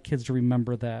my kids to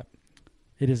remember that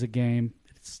it is a game.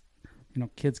 It's,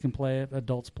 kids can play it,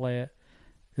 adults play it.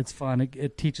 It's fun.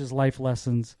 It teaches life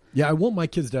lessons. Yeah, I want my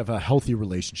kids to have a healthy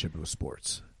relationship with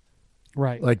sports.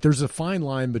 Right. Like, there's a fine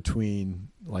line between,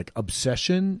 like,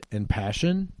 obsession and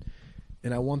passion,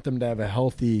 and I want them to have a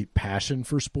healthy passion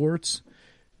for sports,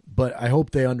 but I hope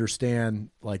they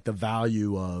understand, like, the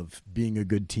value of being a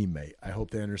good teammate. I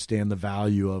hope they understand the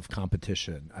value of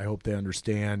competition. I hope they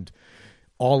understand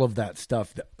all of that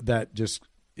stuff that just,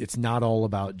 it's not all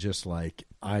about just, like,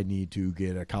 I need to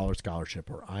get a college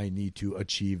scholarship or I need to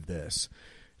achieve this.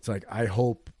 It's like, I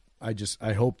hope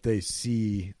they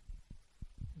see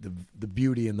the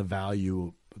beauty and the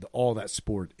value of all that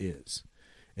sport is,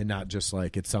 and not just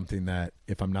like it's something that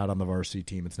if I'm not on the varsity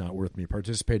team, it's not worth me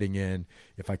participating in.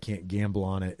 If I can't gamble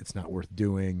on it, it's not worth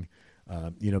doing,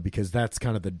 because that's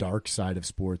kind of the dark side of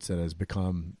sports that has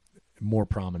become more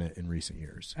prominent in recent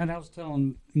years. And I was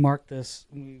telling Mark this,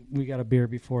 we got a beer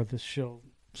before this show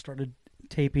started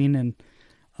taping, and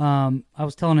I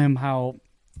was telling him how,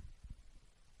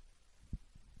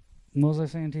 what was I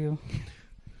saying to you?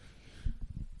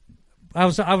 I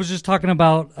was just talking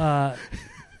about how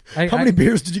many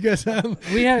beers did you guys have?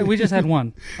 We just had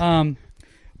one.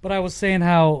 But I was saying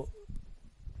how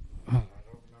I don't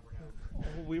remember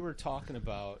now. We were talking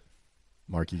about,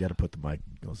 Mark, you got to put the mic.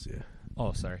 I'll see you.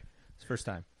 Oh, sorry. It's first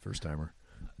time. First timer.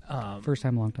 First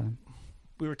time, long time.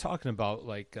 We were talking about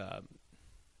like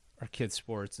our kids'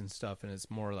 sports and stuff, and it's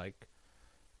more like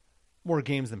more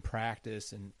games than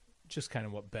practice, and just kind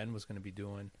of what Ben was going to be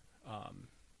doing,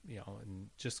 and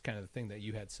just kind of the thing that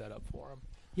you had set up for him.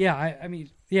 Yeah, I mean,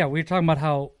 we were talking about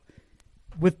how,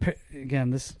 with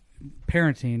again this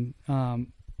parenting,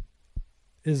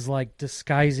 is like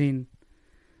disguising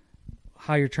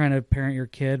how you're trying to parent your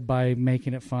kid by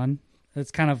making it fun.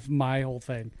 That's kind of my whole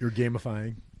thing. You're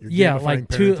gamifying. Like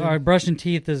brushing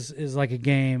teeth is like a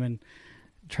game, and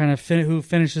trying to who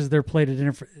finishes their plate at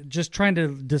dinner. Just trying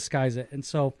to disguise it. And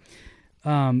so,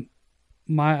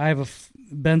 Ben's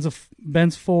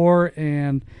 4,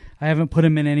 and I haven't put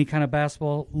him in any kind of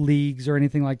basketball leagues or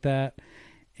anything like that.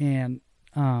 And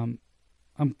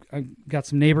I got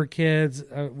some neighbor kids.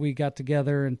 We got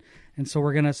together, and so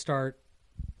we're gonna start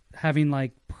having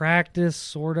like practice,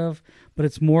 sort of, but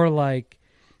it's more like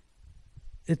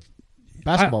it's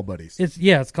basketball buddies.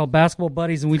 It's called basketball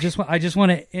buddies, and I just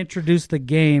want to introduce the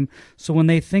game, so when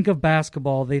they think of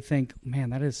basketball, they think,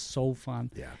 man, that is so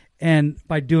fun. Yeah. And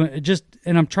by doing it,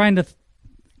 and I'm trying to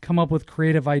come up with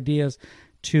creative ideas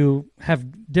to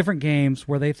have different games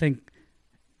where they think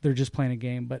they're just playing a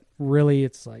game, but really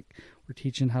it's like we're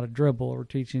teaching how to dribble, or we're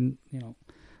teaching,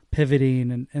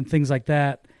 pivoting and things like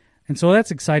that. And so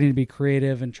that's exciting to be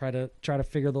creative and try to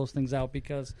figure those things out,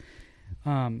 because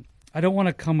I don't want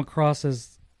to come across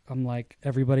as I'm like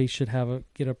everybody should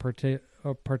get a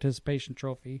participation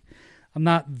trophy. I'm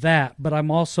not that, but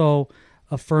I'm also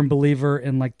a firm believer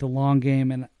in like the long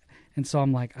game, and so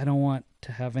I'm like, I don't want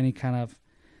to have any kind of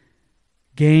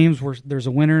games where there's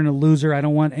a winner and a loser. I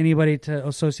don't want anybody to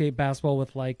associate basketball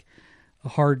with like a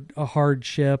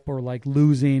hardship or like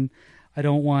losing. I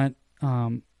don't want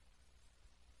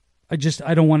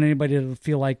I don't want anybody to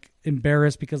feel like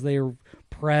embarrassed because they were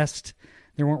pressed,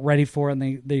 they weren't ready for it,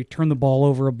 and they turned the ball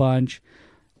over a bunch,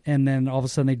 and then all of a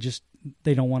sudden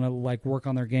they don't want to like work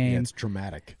on their game. Yeah, it's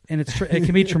traumatic, and it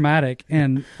can be traumatic,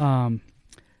 and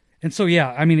so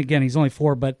yeah, I mean, again, he's only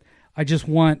 4, but I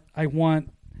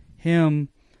want him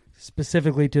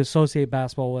specifically to associate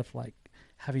basketball with like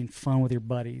having fun with your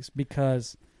buddies,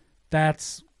 because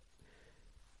that's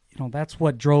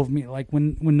what drove me. Like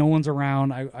when no one's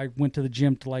around, I went to the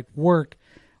gym to like work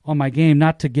on my game,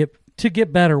 not to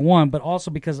get better, one, but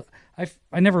also because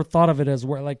I never thought of it as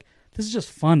where like this is just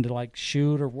fun to like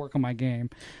shoot or work on my game,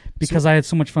 because I had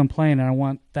so much fun playing, and I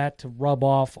want that to rub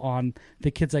off on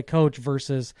the kids I coach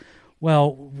versus,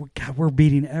 well, God, we're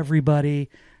beating everybody,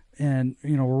 and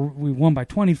we won by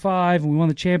 25 and we won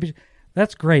the championship.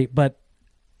 That's great, but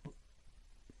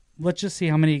let's just see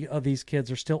how many of these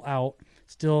kids are still out,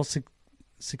 still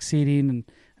succeeding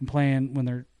and playing when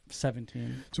they're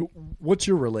 17. So what's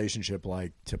your relationship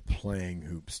like to playing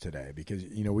hoops today? Because,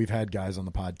 we've had guys on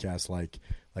the podcast like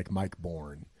Mike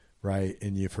Bourne, right?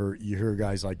 And you hear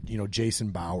guys like, Jason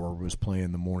Bauer was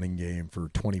playing the morning game for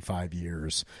 25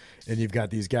 years. And you've got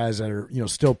these guys that are,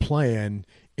 still playing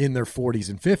in their 40s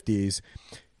and 50s,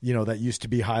 that used to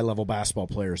be high-level basketball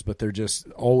players, but they're just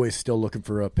always still looking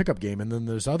for a pickup game. And then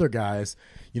there's other guys,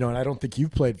 and I don't think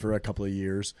you've played for a couple of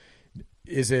years.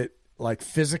 Is it like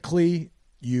physically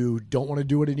you don't want to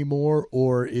do it anymore,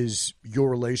 or is your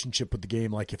relationship with the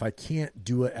game like, if I can't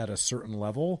do it at a certain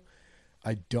level,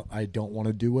 I don't want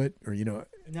to do it, or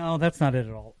No, that's not it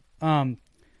at all.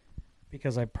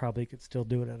 Because I probably could still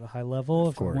do it at a high level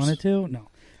if I wanted to. No.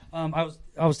 I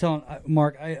was telling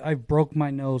Mark, I broke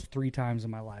my nose 3 times in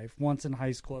my life. Once in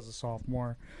high school as a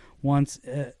sophomore, once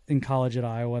in college at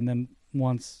Iowa, and then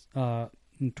once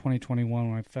in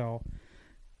 2021 when I fell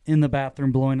in the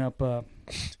bathroom blowing up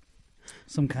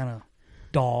some kind of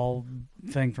doll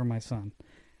thing for my son.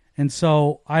 And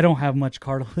so I don't have much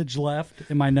cartilage left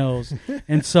in my nose.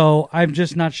 And so I'm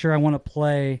just not sure I want to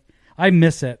play. I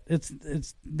miss it. It's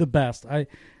the best.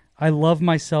 I love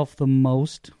myself the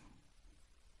most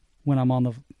when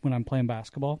I'm playing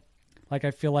basketball. Like,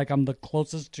 I feel like I'm the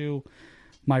closest to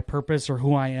my purpose or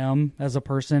who I am as a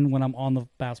person when I'm on the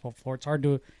basketball floor. It's hard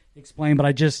to explain, but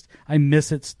I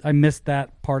miss it. I miss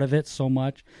that part of it so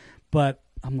much. But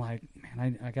I'm like,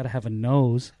 man, I got to have a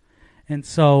nose. And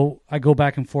so I go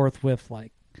back and forth with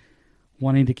like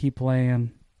wanting to keep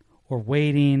playing or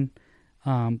waiting.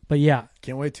 But yeah,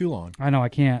 can't wait too long. I know I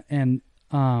can't. And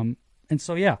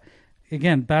so, yeah,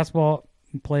 again, basketball,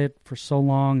 play it for so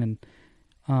long. And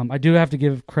I do have to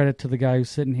give credit to the guy who's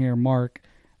sitting here, Mark.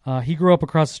 He grew up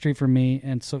across the street from me.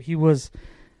 And so he was,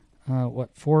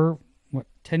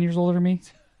 10 years older than me?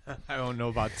 I don't know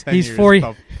about 10 years. He's 40.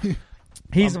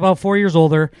 He's about 4 years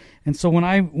older. And so when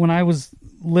I was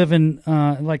living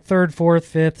like 3rd, 4th,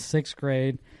 5th, 6th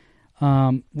grade,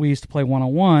 we used to play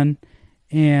one-on-one.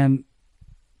 And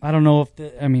I don't know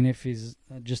if he's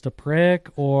just a prick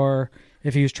or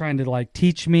if he was trying to like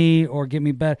teach me or get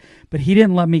me better. But he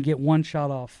didn't let me get one shot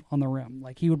off on the rim.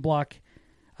 Like, he would block.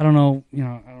 I don't know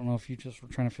if you just were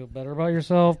trying to feel better about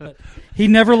yourself, but he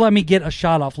never let me get a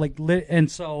shot off. And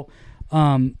so,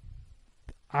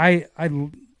 I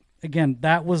again,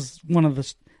 that was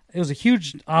it was a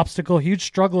huge obstacle, huge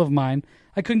struggle of mine.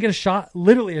 I couldn't get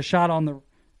literally a shot on the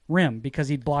rim because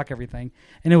he'd block everything.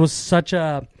 And it was such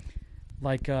I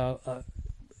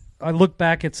look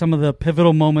back at some of the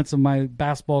pivotal moments of my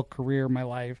basketball career, my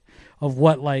life, of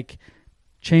what like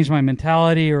changed my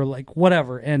mentality or like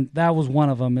whatever. And that was one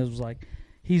of them. It was like,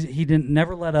 he didn't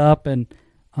never let up. And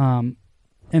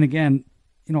again,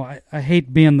 you know, I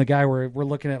hate being the guy where we're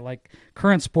looking at like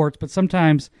current sports, but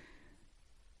sometimes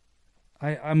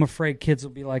I'm afraid kids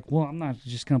will be like, well, I'm not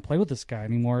just going to play with this guy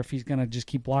anymore if he's going to just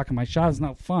keep blocking my shot. It's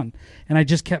not fun. And I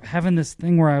just kept having this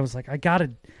thing where I was like, I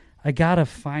gotta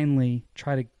finally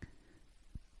try to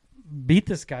beat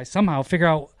this guy somehow, figure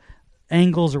out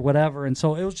angles or whatever. And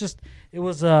so it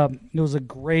was a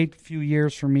great few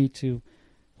years for me to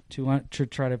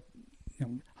try to, you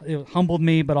know, it humbled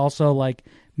me, but also like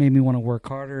made me want to work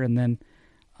harder. And then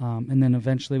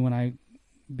eventually when I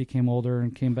became older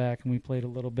and came back and we played a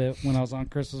little bit when I was on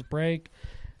Christmas break,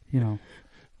 you know,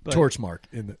 torch mark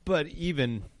but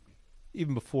even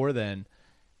before then,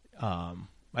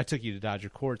 I took you to Dodger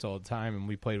courts all the time, and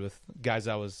we played with guys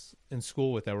I was in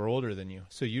school with that were older than you.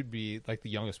 So you'd be like the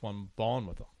youngest one balling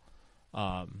with them,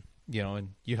 you know, and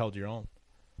you held your own.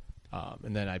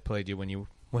 And then I played you when you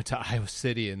went to Iowa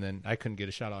City, and then I couldn't get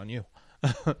a shot on you.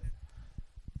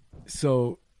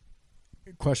 So,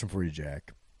 question for you,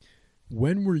 Jack.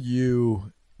 When were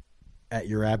you at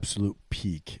your absolute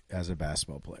peak as a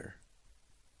basketball player?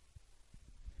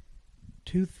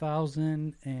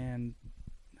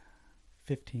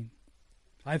 2015,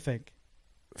 I think.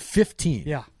 15?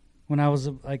 Yeah. When I was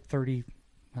like 30,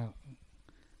 what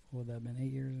would that have been,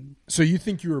 8 years? So you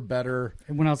think you were better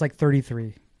When I was like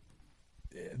 33.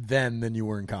 then than you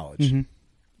were in college? Mm-hmm.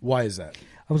 Why is that?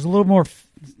 I was a little more,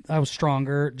 I was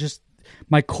stronger. Just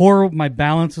my core, my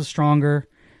balance was stronger.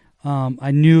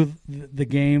 I knew the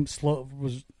game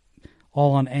was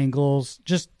all on angles.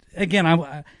 Just, again,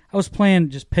 I was playing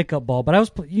just pickup ball,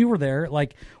 but you were there.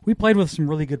 Like, we played with some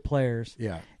really good players.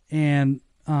 Yeah. And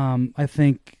I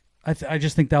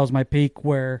just think that was my peak,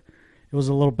 where it was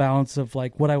a little balance of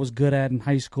like what I was good at in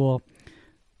high school,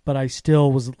 but I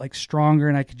still was like stronger,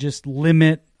 and I could just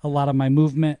limit a lot of my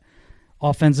movement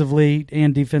offensively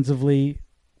and defensively,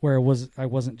 where I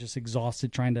wasn't just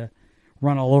exhausted trying to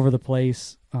run all over the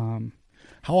place.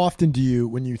 How often do you,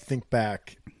 when you think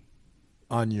back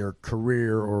on your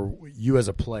career or you as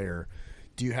a player,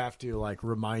 do you have to like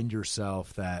remind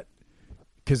yourself that,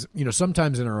 because, you know,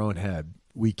 sometimes in our own head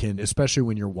we can, especially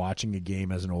when you're watching a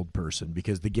game as an old person,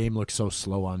 because the game looks so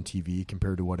slow on TV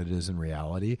compared to what it is in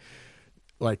reality.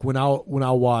 Like when I'll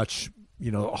watch,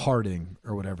 you know, Harding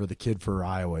or whatever, the kid for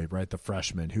Iowa, right, the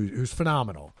freshman who's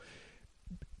phenomenal,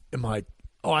 I'm like,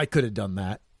 oh, I could have done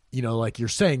that. You know, like you're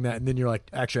saying that, and then you're like,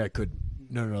 actually, I could.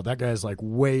 No, that guy's like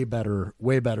way better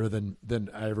than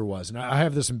I ever was. And I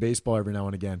have this in baseball every now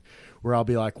and again, where I'll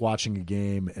be like watching a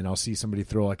game and I'll see somebody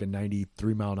throw like a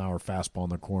 93-mile-an-hour fastball in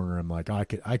the corner. I'm like, oh,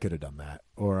 I could have done that,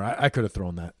 or I could have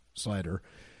thrown that slider.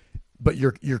 But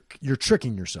you're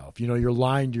tricking yourself. You know, you're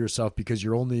lying to yourself because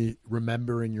you're only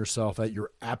remembering yourself at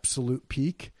your absolute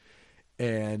peak.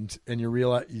 And you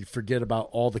realize, you forget about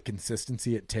all the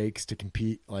consistency it takes to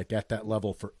compete like at that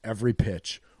level for every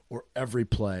pitch or every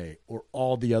play or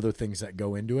all the other things that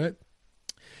go into it.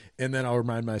 And then I'll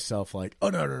remind myself like, oh,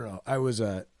 no. I was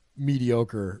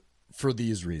mediocre for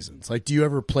these reasons. Like, do you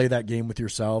ever play that game with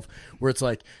yourself where it's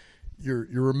like you're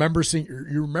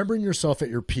remembering yourself at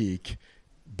your peak,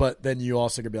 but then you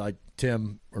also could be like,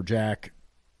 Tim or Jack,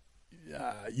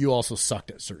 you also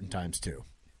sucked at certain times too.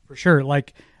 For sure.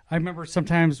 Like, I remember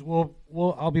sometimes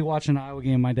I'll be watching an Iowa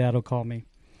game. My dad will call me,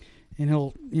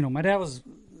 and my dad was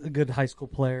a good high school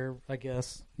player, I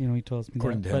guess. You know, he tells me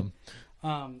according that. To him.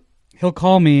 But he'll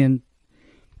call me and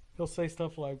he'll say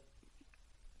stuff like,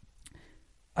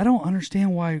 I don't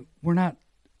understand why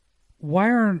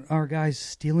aren't our guys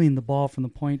stealing the ball from the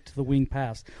point to the wing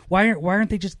pass? Why aren't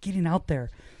they just getting out there?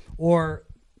 Or,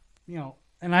 you know,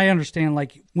 and I understand,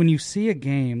 like, when you see a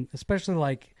game, especially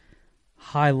like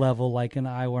high level, like in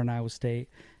Iowa and Iowa State,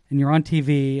 and you're on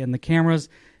TV and the cameras,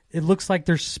 it looks like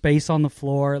there's space on the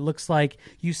floor. It looks like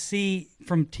you see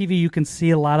from TV, you can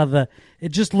see a lot of it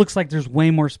just looks like there's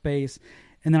way more space.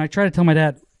 And then I try to tell my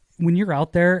dad, when you're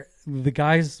out there, the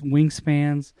guys'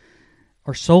 wingspans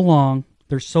are so long,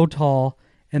 they're so tall,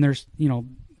 and they're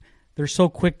so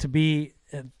quick to be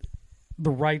at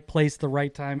the right place, the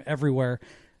right time, everywhere.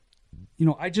 You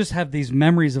know, I just have these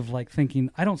memories of like thinking,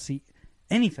 I don't see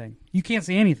anything. You can't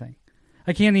see anything.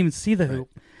 I can't even see the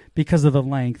hoop because of the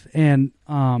length. And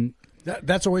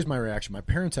that's always my reaction. My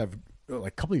parents have,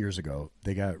 like a couple of years ago,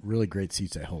 they got really great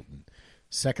seats at Hilton.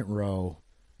 Second row,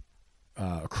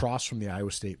 across from the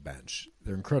Iowa State bench.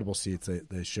 They're incredible seats.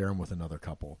 They share them with another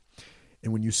couple.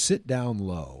 And when you sit down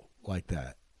low like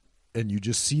that and you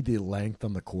just see the length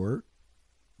on the court,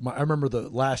 I remember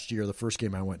last year, the first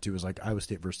game I went to was like Iowa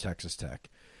State versus Texas Tech.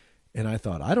 And I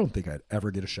thought, I don't think I'd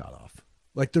ever get a shot off.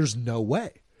 Like, there's no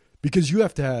way. Because you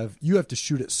have to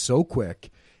shoot it so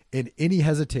quick, and any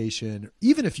hesitation,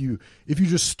 even if you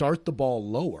just start the ball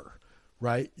lower,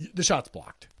 right, the shot's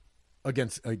blocked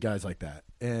against guys like that.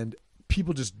 And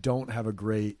people just don't have a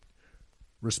great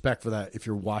respect for that if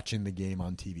you're watching the game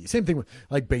on TV. Same thing with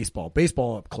like baseball.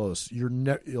 Baseball up close, you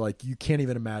can't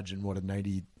even imagine what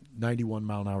a 91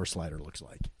 mile an hour slider looks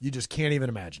like. You just can't even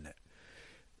imagine it.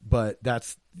 But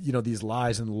that's, these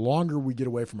lies, and the longer we get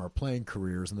away from our playing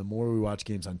careers and the more we watch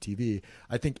games on TV,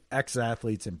 I think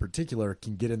ex-athletes in particular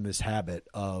can get in this habit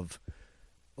of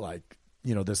like,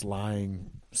 this lying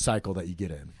cycle that you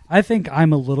get in. I think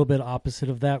I'm a little bit opposite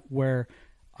of that, where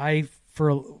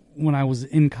when I was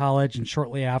in college and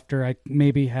shortly after, I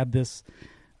maybe had this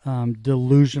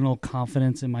delusional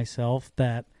confidence in myself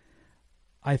that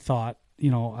I thought,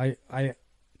 I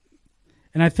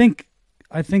think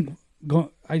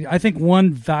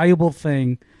one valuable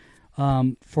thing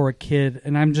for a kid,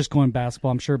 and I'm just going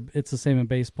basketball, I'm sure it's the same in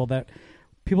baseball, that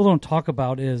people don't talk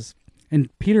about is, and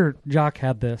Peter Jock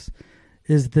had this,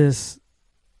 is this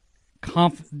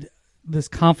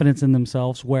confidence in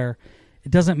themselves where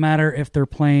it doesn't matter if they're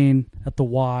playing at the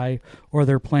Y or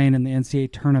they're playing in the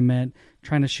NCAA tournament,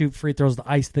 trying to shoot free throws to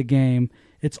ice the game.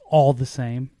 It's all the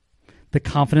same. The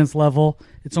confidence level,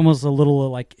 it's almost a little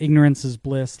like ignorance is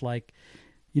bliss. Like,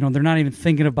 they're not even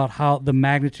thinking about how the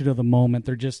magnitude of the moment.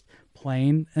 They're just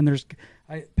playing. And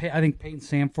I think Peyton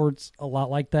Samford's a lot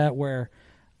like that, where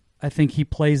I think he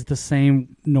plays the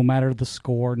same no matter the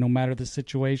score, no matter the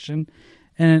situation.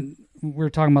 And we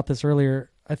were talking about this earlier.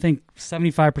 I think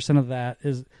 75% of that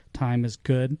time is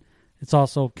good. It's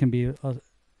also can be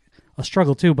a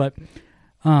struggle too. But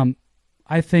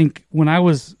I think when I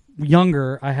was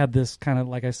younger, I had this kind of,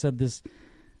 like I said, this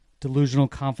delusional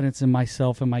confidence in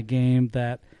myself and my game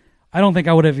that I don't think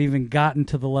I would have even gotten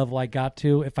to the level I got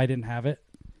to if I didn't have it.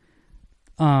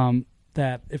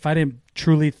 That if I didn't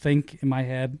truly think in my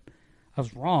head I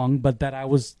was wrong, but that I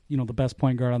was, the best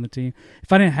point guard on the team.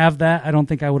 If I didn't have that, I don't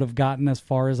think I would have gotten as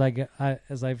far as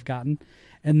I've gotten.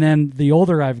 And then the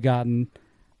older I've gotten,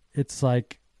 it's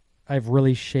like I've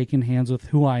really shaken hands with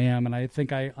who I am, and I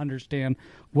think I understand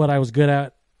what I was good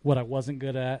at, what I wasn't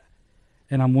good at,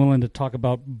 and I'm willing to talk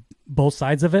about both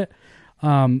sides of it.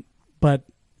 But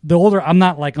the older, I'm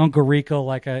not like Uncle Rico,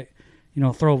 like I,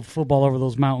 throw a football over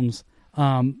those mountains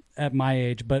at my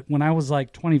age. But when I was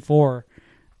like 24,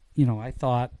 I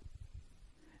thought,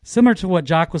 similar to what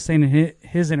Jock was saying in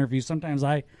his interview, sometimes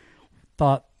I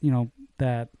thought,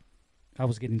 that I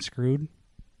was getting screwed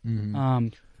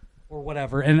or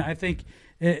whatever. And I think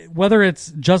whether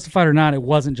it's justified or not, it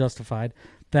wasn't justified.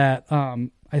 That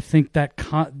I think that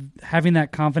having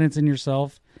that confidence in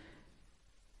yourself,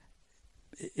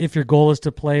 if your goal is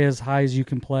to play as high as you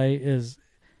can play, is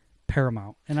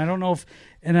paramount. And I don't know if,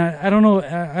 and I don't know,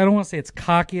 I don't want to say it's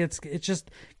cocky. It's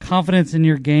just confidence in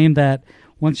your game that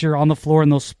once you're on the floor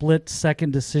and those split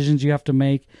second decisions you have to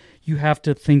make, you have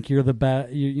to think you're the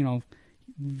best.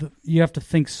 You have to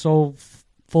think so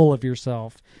full of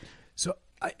yourself. So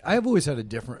I've always had a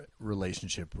different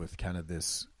relationship with kind of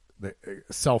the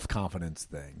self-confidence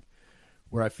thing,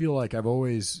 where I feel like I've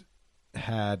always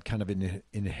had kind of an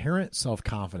inherent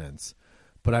self-confidence,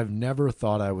 but I've never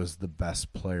thought I was the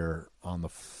best player on the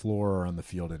floor or on the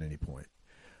field at any point.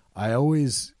 I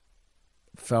always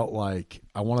felt like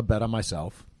I want to bet on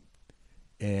myself,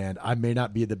 and I may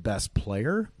not be the best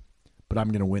player, but I'm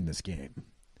going to win this game.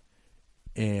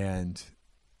 And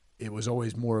it was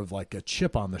always more of like a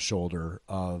chip on the shoulder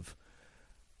of,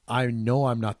 I know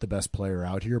I'm not the best player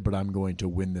out here, but I'm going to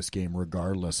win this game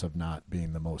regardless of not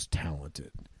being the most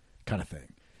talented, kind of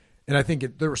thing. And I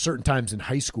think there were certain times in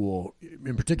high school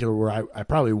in particular where I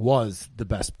probably was the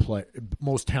best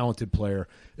most talented player,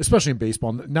 especially in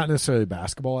baseball, not necessarily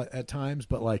basketball at times,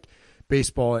 but like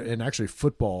baseball and actually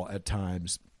football at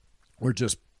times were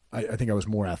just, I think I was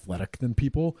more athletic than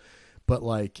people, but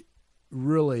like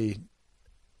really,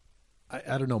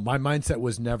 I don't know. My mindset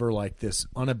was never like this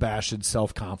unabashed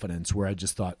self-confidence where I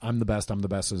just thought I'm the best.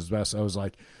 I was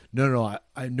like, no.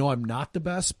 I know I'm not the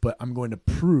best, but I'm going to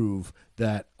prove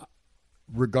that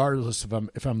regardless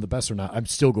if I'm the best or not, I'm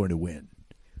still going to win.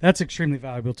 That's extremely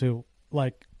valuable too.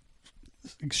 Like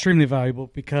extremely valuable,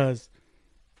 because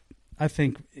I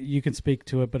think you can speak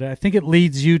to it, but I think it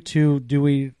leads you to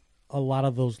doing a lot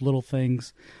of those little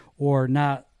things or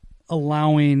not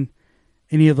allowing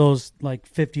any of those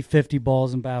like 50-50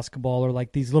 balls in basketball or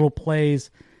like these little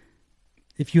plays.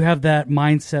 If you have that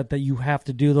mindset that you have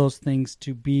to do those things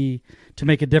to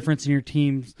make a difference in your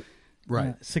team's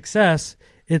success,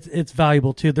 it's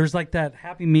valuable too. There's like that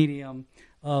happy medium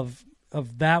of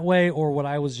that way, or what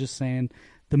I was just saying,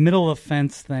 the middle of the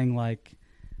fence thing. Like,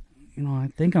 I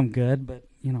think I'm good, but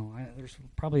there's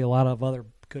probably a lot of other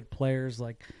good players.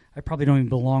 Like, I probably don't even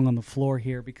belong on the floor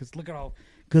here because look at how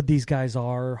good these guys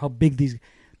are, how big these.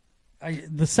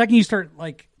 The second you start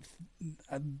like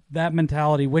that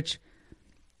mentality, which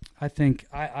I think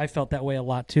I felt that way a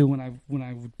lot too when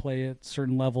I would play at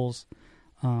certain levels.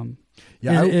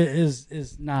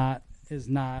 Is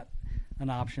not an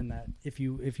option that if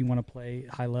you want to play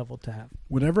high level to have.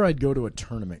 Whenever I'd go to a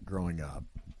tournament growing up,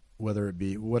 whether it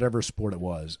be whatever sport it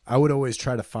was, I would always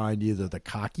try to find either the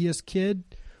cockiest kid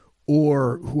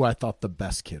or who I thought the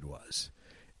best kid was.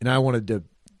 And I wanted to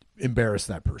embarrass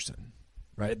that person,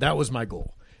 right? That was my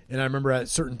goal. And I remember at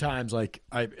certain times, like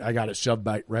I got it shoved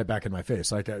right back in my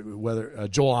face. Like whether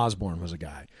Joel Osborne was a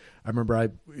guy. I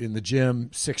remember in the gym,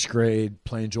 6th grade,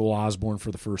 playing Joel Osborne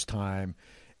for the first time.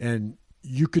 And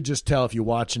you could just tell if you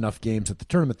watch enough games at the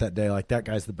tournament that day, like that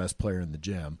guy's the best player in the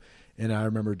gym. And I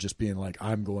remember just being like,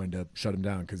 I'm going to shut him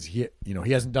down because he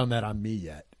hasn't done that on me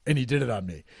yet. And he did it on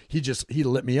me. He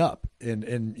lit me up. And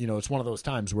it's one of those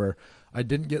times where I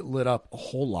didn't get lit up a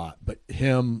whole lot, but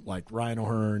him, like Ryan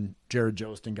O'Hearn, Jared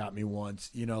Jostin got me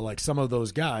once, like some of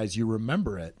those guys, you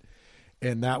remember it.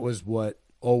 And that was what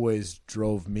always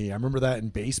drove me. I remember that in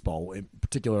baseball in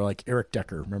particular, like Eric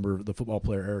Decker. Remember the football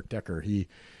player Eric Decker?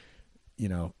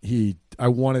 I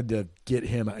wanted to get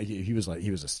him. He was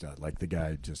a stud. Like the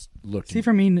guy just looked. Is he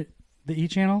from the E!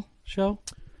 Channel show?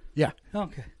 Yeah. Oh,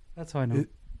 okay. That's how I know.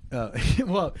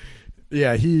 Well,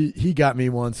 yeah, he got me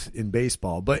once in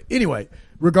baseball. But anyway,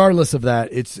 regardless of that,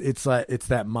 it's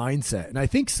that mindset. And I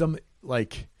think some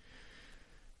like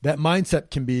that mindset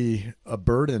can be a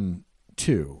burden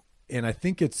too. And I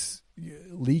think it's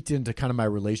leaked into kind of my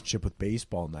relationship with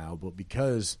baseball now, but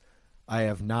because I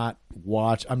have not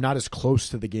watched, I'm not as close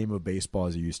to the game of baseball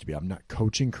as I used to be. I'm not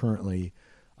coaching currently.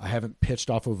 I haven't pitched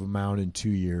off of a mound in 2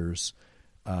 years.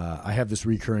 I have this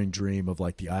recurring dream of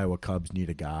like the Iowa Cubs need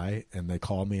a guy and they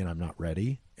call me and I'm not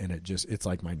ready. And it's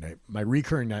like my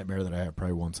recurring nightmare that I have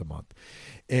probably once a month.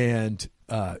 And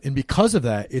because of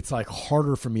that, it's like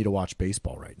harder for me to watch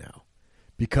baseball right now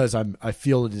because I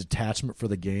feel a detachment for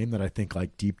the game that I think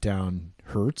like deep down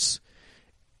hurts.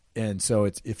 And so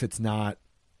if it's not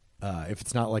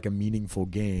like a meaningful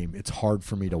game, it's hard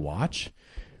for me to watch,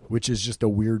 which is just a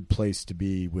weird place to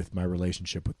be with my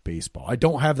relationship with baseball. I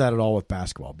don't have that at all with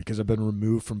basketball because I've been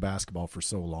removed from basketball for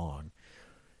so long.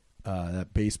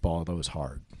 That baseball, that was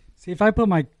hard. See, if I put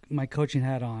my coaching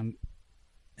hat on,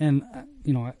 and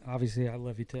obviously I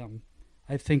love you, Tim.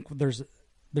 I think there's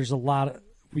a lot of,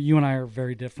 you and I are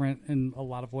very different in a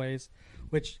lot of ways,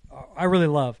 which I really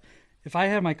love. If I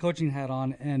had my coaching hat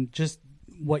on and just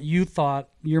what you thought,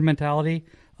 your mentality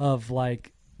of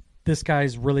like, this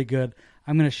guy's really good,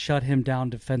 I'm going to shut him down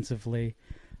defensively.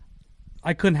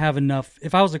 I couldn't have enough.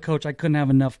 If I was a coach, I couldn't have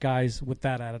enough guys with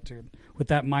that attitude, with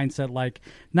that mindset. Like,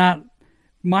 not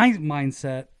my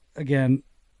mindset. Again,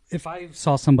 if I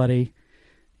saw somebody,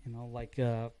 like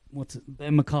Ben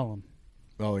McCollum.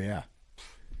 Oh yeah,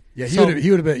 yeah.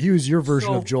 He was your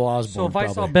version of Joel Osborne. So if probably.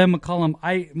 I saw Ben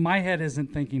McCollum, my head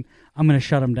isn't thinking I'm going to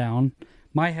shut him down.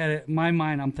 My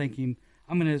mind, I'm thinking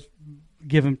I'm going to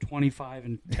give him 25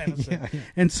 and 10. Yeah.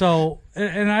 And so,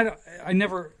 and I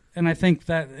never, and I think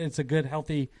that it's a good,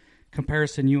 healthy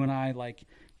comparison. You and I, like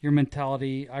your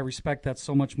mentality, I respect that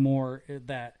so much more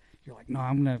that you're like, no,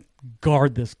 I'm going to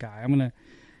guard this guy.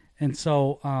 And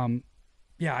so,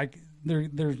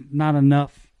 there's not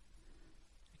enough.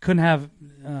 Couldn't have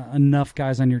enough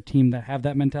guys on your team that have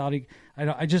that mentality. I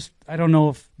don't know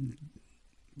if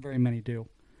very many do.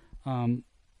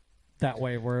 That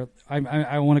way, where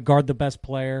I want to guard the best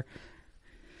player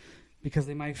because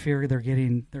they might fear they're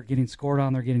getting scored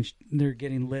on, they're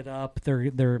getting lit up,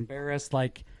 they're embarrassed.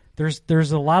 Like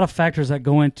there's a lot of factors that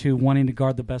go into wanting to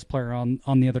guard the best player on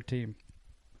the other team.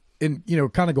 And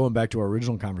kind of going back to our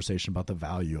original conversation about the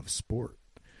value of sport,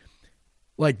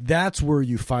 like that's where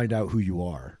you find out who you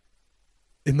are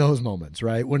in those moments,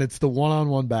 right? When it's the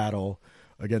one-on-one battle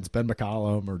against Ben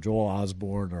McCollum or Joel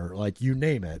Osborne or like you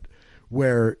name it,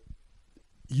 where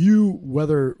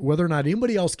whether or not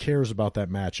anybody else cares about that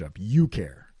matchup, you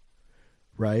care,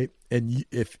 right? And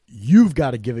if you've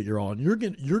got to give it your all, and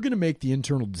you're gonna make the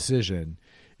internal decision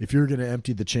if you're gonna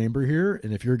empty the chamber here,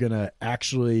 and if you're gonna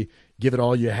actually give it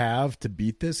all you have to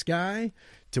beat this guy,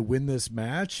 to win this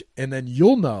match, and then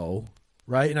you'll know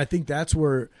right? And I think that's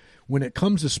where, when it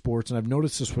comes to sports, and I've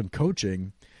noticed this when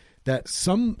coaching, that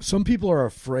some people are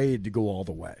afraid to go all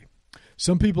the way.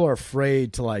 Some people are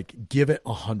afraid to like give it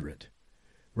 100,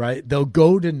 right? They'll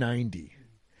go to 90,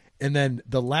 and then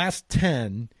the last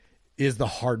 10 is the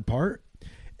hard part,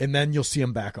 and then you'll see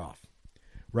them back off,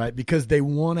 right? Because they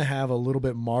want to have a little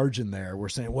bit margin there. We're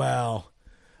saying, well,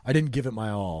 I didn't give it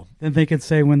my all. Then they could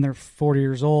say when they're 40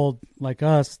 years old, like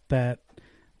us, that,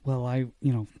 well,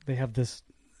 they have this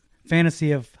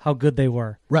fantasy of how good they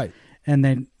were. Right. And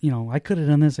then, I could have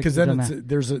done this. Because then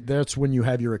that's when you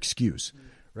have your excuse,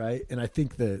 right? And I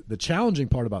think the challenging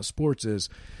part about sports is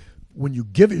when you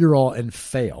give it your all and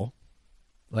fail,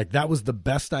 like that was the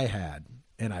best I had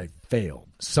and I failed.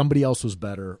 Somebody else was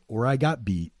better or I got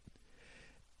beat.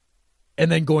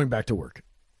 And then going back to work,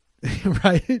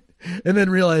 right? And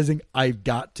then realizing I've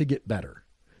got to get better.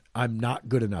 I'm not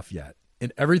good enough yet.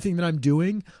 And everything that I'm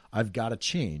doing, I've got to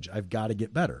change. I've got to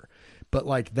get better. But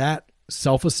like that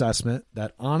self-assessment,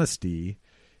 that honesty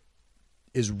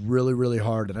is really, really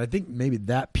hard. And I think maybe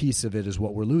that piece of it is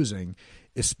what we're losing.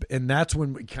 And that's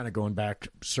when we kind of going back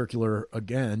circular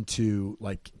again to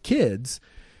like kids.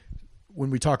 When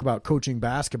we talk about coaching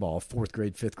basketball, 4th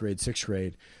grade, 5th grade, 6th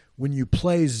grade, when you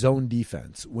play zone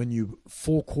defense, when you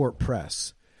full court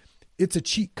press, it's a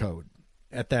cheat code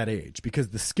at that age because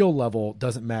the skill level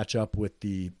doesn't match up with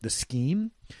the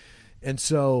scheme. And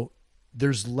so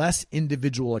there's less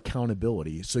individual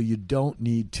accountability. So you don't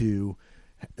need to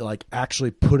like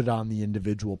actually put it on the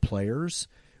individual players,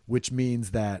 which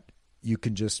means that you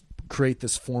can just create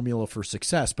this formula for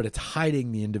success, but it's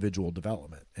hiding the individual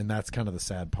development. And that's kind of the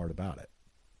sad part about it.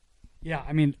 Yeah.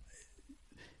 I mean,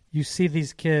 you see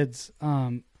these kids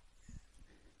that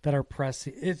are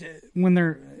pressing when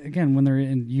they're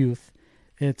in youth.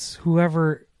 It's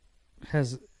whoever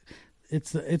has.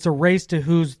 It's a race to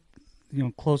who's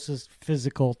closest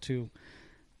physical to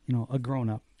a grown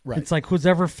up. Right. It's like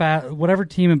whatever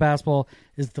team in basketball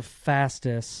is the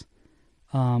fastest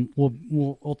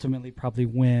will ultimately probably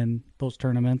win those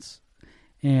tournaments.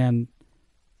 And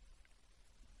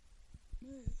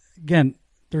again,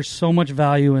 there's so much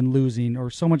value in losing, or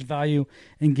so much value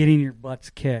in getting your butts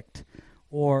kicked,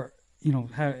 or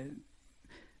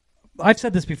I've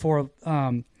said this before.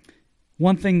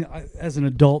 One thing as an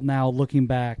adult now, looking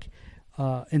back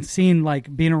and seeing,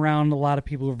 like, being around a lot of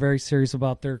people who are very serious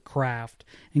about their craft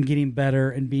and getting better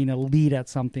and being a lead at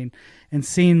something, and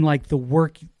seeing like the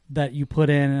work that you put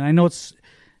in. And I know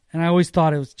and I always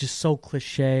thought it was just so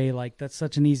cliche. Like, that's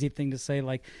such an easy thing to say.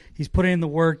 Like, he's putting in the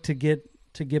work to get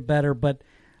better. But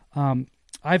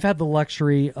I've had the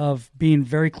luxury of being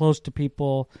very close to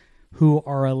people who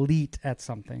are elite at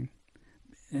something.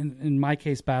 In my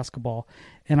case, basketball.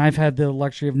 And I've had the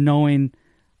luxury of knowing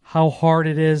how hard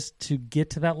it is to get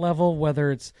to that level,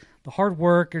 whether it's the hard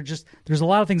work or just there's a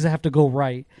lot of things that have to go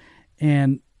right.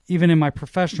 And even in my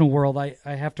professional world, I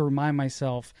have to remind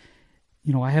myself,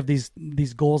 I have these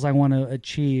goals I want to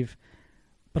achieve.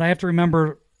 But I have to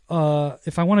remember,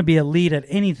 if I want to be a lead at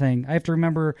anything, I have to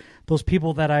remember those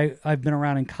people that I've been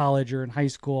around in college or in high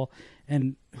school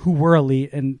and who were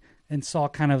elite and saw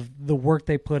kind of the work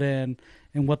they put in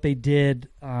and what they did,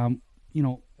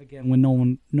 again,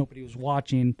 when nobody was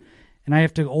watching. And I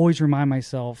have to always remind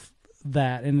myself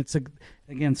that. And it's,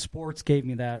 again, sports gave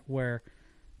me that, where,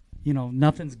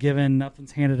 nothing's given,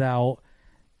 nothing's handed out.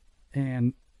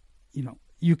 And,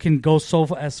 you can go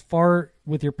as far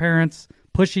with your parents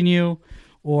pushing you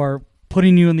or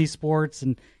putting you in these sports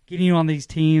and getting you on these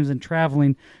teams and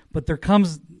traveling. But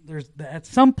there's at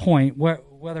some point,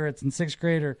 whether it's in 6th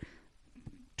grade or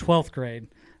 12th grade,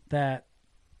 that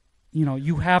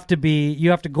you have to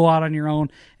go out on your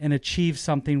own and achieve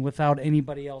something without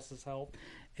anybody else's help.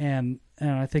 And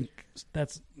I think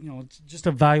that's, it's just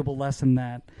a valuable lesson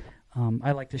that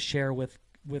I like to share with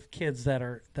kids that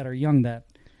are young, that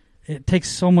it takes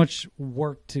so much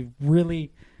work to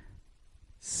really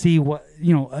see what,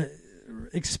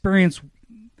 experience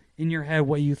in your head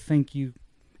what you think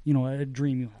a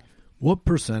dream you have. What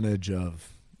percentage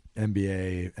of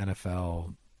NBA,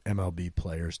 NFL, MLB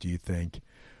players do you think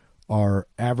are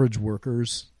average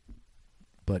workers,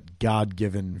 but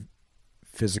God-given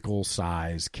physical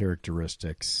size,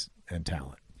 characteristics, and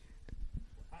talent?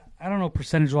 I don't know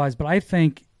percentage-wise, but I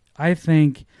think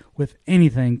with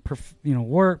anything,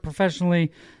 work,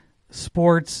 professionally,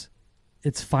 sports,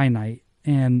 it's finite.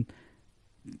 And,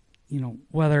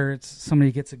 whether it's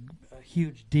somebody gets a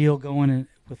huge deal going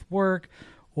with work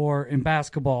or in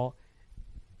basketball,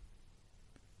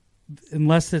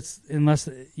 unless it's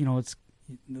the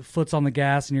foot's on the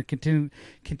gas and you're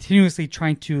continuously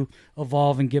trying to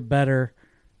evolve and get better,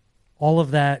 all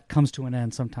of that comes to an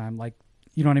end sometime. Like,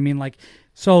 You know what I mean? Like,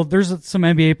 so there's some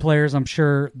NBA players I'm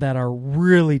sure that are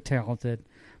really talented,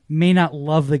 may not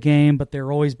love the game, but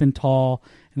they're always been tall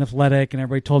and athletic, and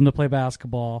everybody told them to play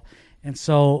basketball, and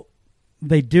so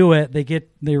they do it.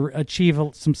 They achieve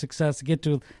some success, get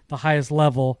to the highest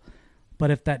level. But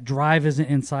if that drive isn't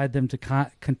inside them to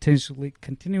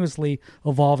continuously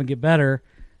evolve and get better,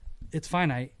 it's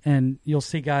finite. And you'll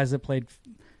see guys that played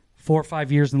 4 or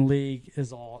 5 years in the league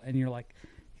is all, and you're like,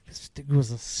 it was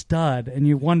a stud. And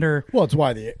you wonder. Well, it's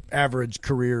why the average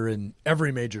career in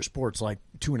every major sport's like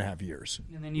 2.5 years.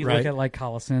 And then you right? look at like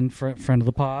Collison, friend of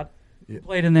the pod, who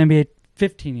played in the NBA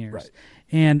 15 years. Right.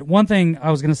 And one thing I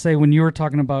was going to say when you were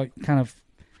talking about kind of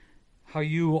how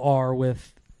you are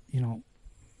with, you know,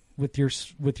 with your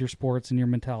sports and your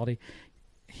mentality,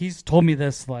 he's told me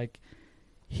this, like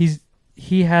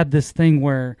he had this thing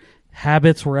where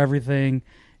habits were everything,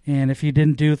 and if you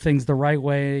didn't do things the right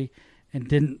way and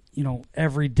didn't, you know,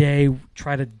 every day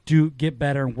try to get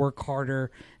better and work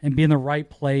harder and be in the right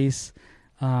place,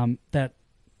 that,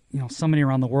 you know, somebody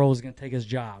around the world was going to take his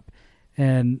job,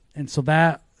 and so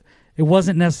that it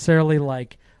wasn't necessarily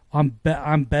like I'm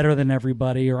better than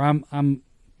everybody, or I'm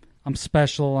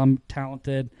special, I'm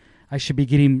talented, I should be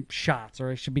getting shots,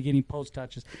 or I should be getting post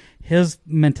touches. His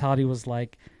mentality was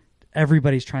like,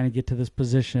 everybody's trying to get to this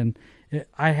position.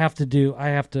 I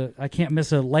can't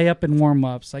miss a layup in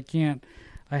warm-ups.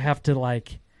 I have to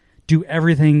like do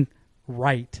everything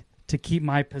right to keep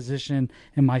my position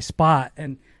and my spot.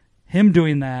 And him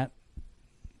doing that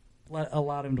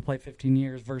allowed him to play 15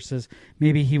 years versus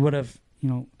maybe he would have, you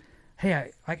know,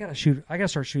 hey, I got to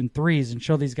start shooting threes and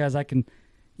show these guys I can,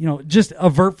 you know, just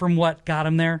avert from what got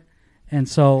him there. And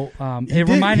so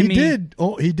reminded me.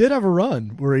 He did have a run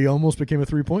where he almost became a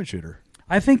 3-point shooter.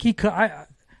 I think he could. I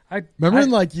remember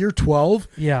in like year 12.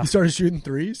 Yeah, he started shooting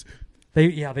threes.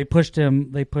 They pushed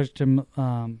him.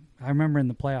 I remember in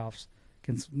the playoffs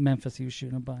against Memphis, he was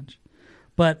shooting a bunch.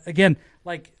 But again,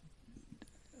 like,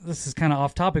 this is kind of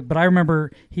off topic, but I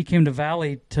remember he came to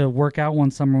Valley to work out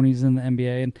one summer when he was in the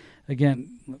NBA, and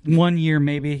again, 1 year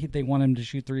maybe they wanted him to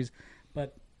shoot threes,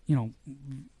 but you know,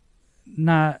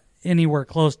 not anywhere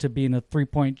close to being a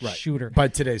 3-point shooter by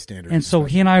today's standards. And so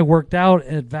he and I worked out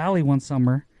at Valley one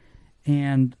summer,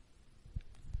 and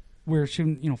we were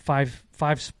shooting, you know, five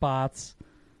spots,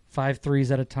 5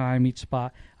 threes at a time each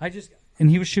spot. And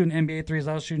he was shooting NBA threes,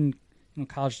 I was shooting, you know,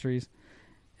 college threes,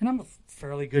 and I'm a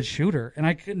fairly good shooter, and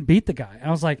I couldn't beat the guy.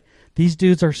 I was like, these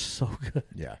dudes are so good.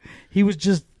 Yeah, he was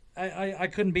just I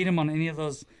couldn't beat him on any of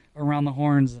those around the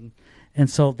horns, and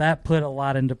so that put a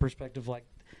lot into perspective, like.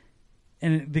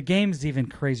 And the game's even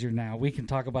crazier now. We can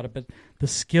talk about it, but the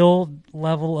skill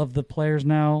level of the players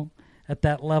now at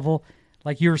that level,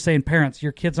 like you were saying, parents,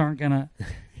 your kids aren't going to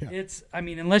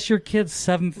unless your kid's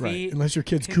 7 feet. Right. Unless your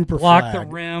kid's Cooper block Flag. the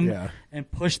rim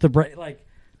and push the break. Like,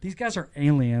 these guys are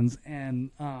aliens.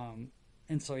 And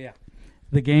so, yeah,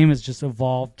 the game has just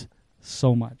evolved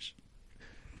so much.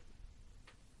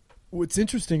 What's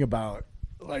interesting about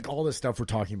like all this stuff we're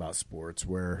talking about sports,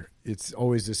 where it's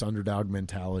always this underdog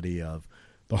mentality of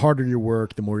the harder you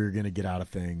work, the more you're going to get out of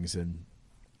things. And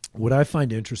what I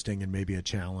find interesting and maybe a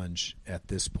challenge at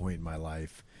this point in my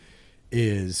life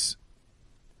is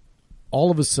all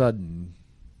of a sudden,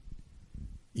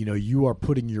 you know, you are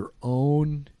putting your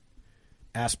own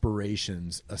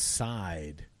aspirations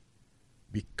aside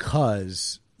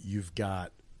because you've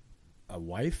got a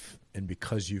wife and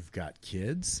because you've got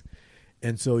kids.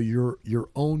 And so your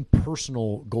own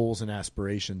personal goals and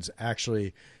aspirations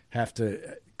actually have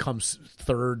to come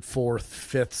third, fourth,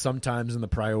 fifth, sometimes in the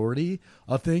priority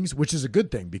of things, which is a good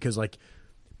thing because, like,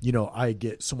 you know, I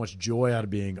get so much joy out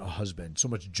of being a husband, so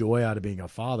much joy out of being a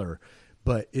father,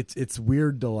 but it's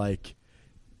weird to like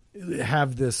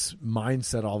have this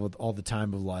mindset all the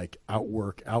time of like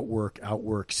outwork,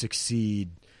 succeed,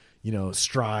 you know,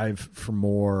 strive for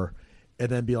more. And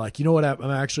then be like, you know what,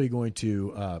 I'm actually going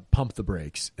to pump the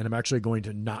brakes, and I'm actually going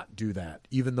to not do that,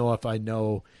 even though if I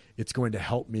know it's going to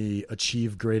help me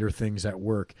achieve greater things at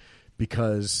work,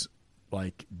 because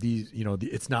like these, you know,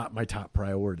 it's not my top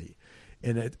priority.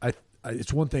 And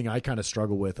it's one thing I kind of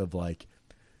struggle with of like,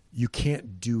 you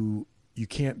can't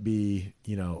be,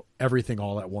 you know, everything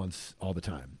all at once all the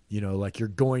time. You know, like you're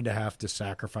going to have to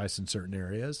sacrifice in certain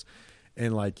areas,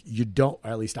 and like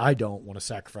at least I don't want to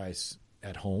sacrifice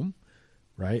at home.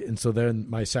 Right. And so then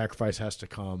my sacrifice has to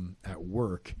come at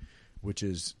work, which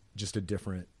is just a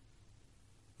different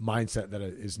mindset that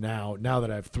is now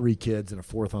that I have 3 kids and a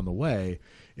 4th on the way.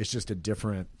 It's just a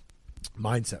different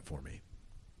mindset for me.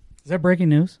 Is that breaking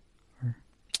news?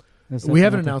 We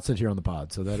haven't announced it here on the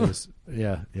pod. So that is,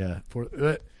 yeah.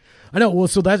 I know. Well,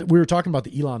 so that we were talking about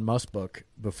the Elon Musk book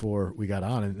before we got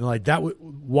on, and like that,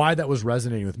 why that was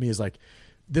resonating with me is like,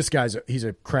 this guy's he's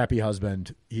a crappy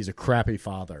husband, he's a crappy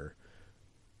father,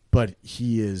 but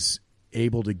he is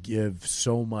able to give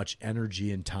so much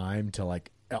energy and time to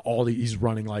like he's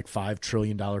running like $5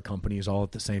 trillion companies all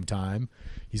at the same time.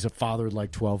 He's a father of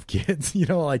like 12 kids, you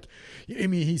know, like, I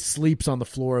mean, he sleeps on the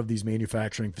floor of these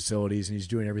manufacturing facilities and he's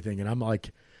doing everything. And I'm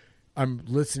like, I'm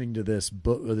listening to this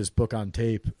book on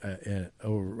tape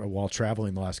while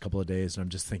traveling the last couple of days. And I'm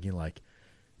just thinking like,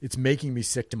 it's making me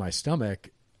sick to my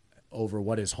stomach over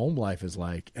what his home life is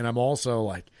like. And I'm also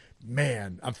like,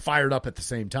 man, I'm fired up at the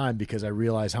same time because I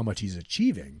realize how much he's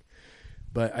achieving.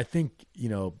 But I think, you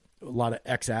know, a lot of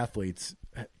ex-athletes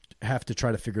have to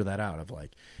try to figure that out of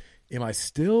like, am I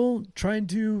still trying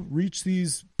to reach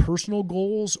these personal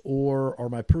goals, or are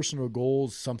my personal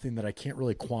goals something that I can't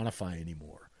really quantify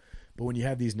anymore? But when you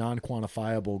have these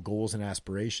non-quantifiable goals and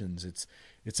aspirations, it's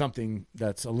something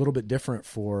that's a little bit different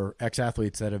for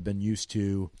ex-athletes that have been used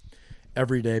to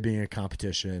every day being a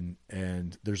competition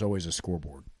and there's always a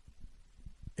scoreboard.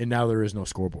 And now there is no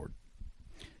scoreboard.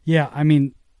 Yeah, I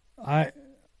mean, I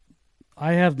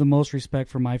have the most respect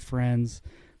for my friends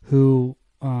who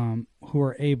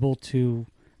are able to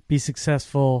be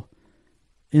successful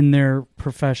in their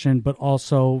profession, but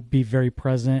also be very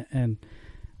present and,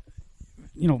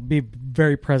 you know, be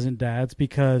very present dads,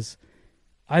 because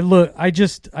I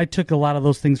took a lot of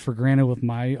those things for granted with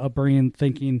my upbringing,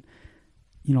 thinking,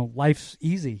 you know, life's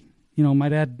easy. You know, my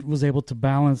dad was able to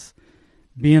balance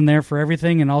being there for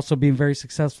everything and also being very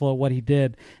successful at what he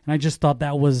did. And I just thought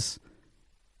that was,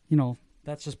 you know,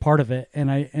 that's just part of it.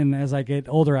 And as I get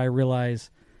older, I realize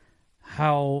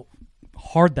how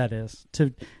hard that is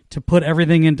to put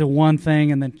everything into one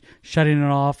thing and then shutting it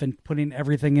off and putting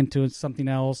everything into something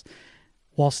else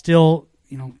while still,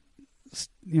 you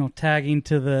know, tagging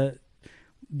to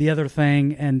the other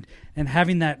thing and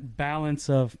having that balance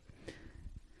of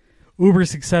uber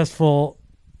successful,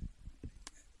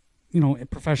 you know,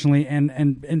 professionally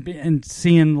and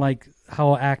seeing like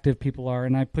how active people are.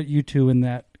 And I put you two in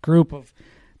that group of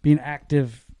being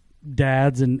active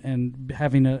dads and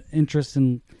having an interest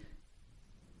in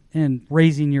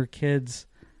raising your kids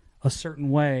a certain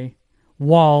way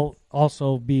while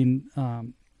also being,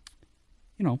 you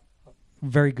know,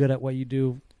 very good at what you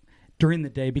do during the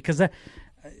day. Because I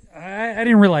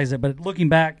didn't realize it, but looking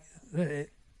back,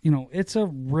 you know, it's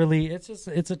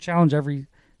a challenge every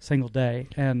single day.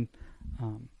 And,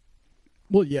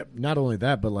 well, yeah, not only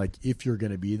that, but like if you're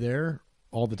going to be there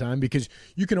all the time, because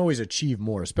you can always achieve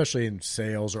more, especially in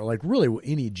sales or like really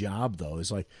any job though, is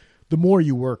like the more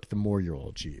you work, the more you'll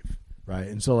achieve. Right.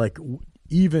 And so like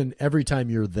even every time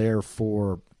you're there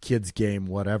for kids game,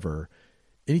 whatever,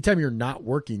 anytime you're not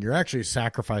working, you're actually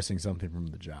sacrificing something from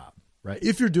the job. Right.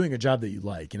 If you're doing a job that you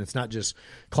like, and it's not just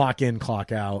clock in,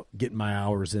 clock out, getting my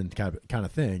hours in kind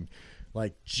of thing,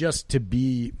 like just to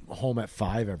be home at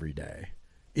 5 every day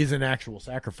is an actual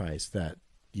sacrifice that,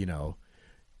 you know,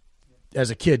 as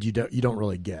a kid, you don't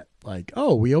really get. Like,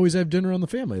 oh, we always have dinner on the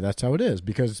family. That's how it is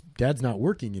because dad's not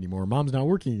working anymore. Mom's not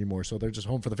working anymore. So they're just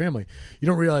home for the family. You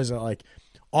don't realize that like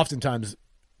oftentimes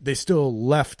they still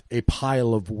left a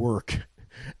pile of work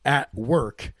at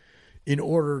work in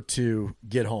order to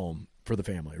get home for the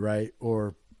family. Right.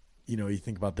 Or, you know, you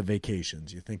think about the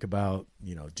vacations, you think about,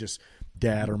 you know, just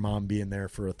dad or mom being there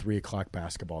for a 3:00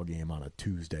 basketball game on a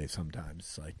Tuesday. Sometimes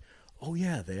it's like, oh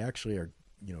yeah, they actually are,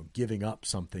 you know, giving up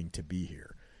something to be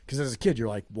here. Because as a kid, you're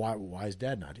like, why is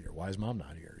dad not here? Why is mom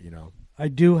not here? You know? I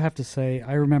do have to say,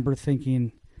 I remember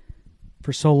thinking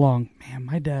for so long, man,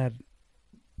 my dad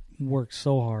worked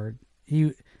so hard.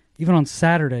 Even on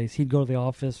Saturdays, he'd go to the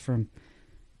office from,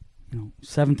 you know,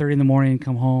 7:30 in the morning and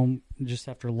come home just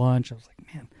after lunch. I was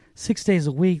like, man, 6 days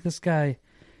a week, this guy.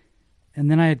 And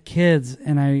then I had kids,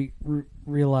 and I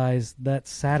realized that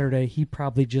Saturday he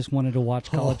probably just wanted to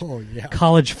watch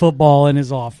college football in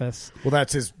his office. Well,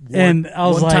 that's his one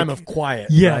time of quiet.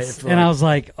 Yes, right? And I was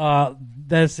like,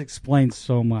 this explains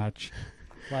so much.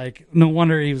 Like, no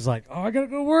wonder he was like, oh, I got to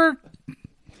go to work.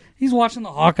 He's watching the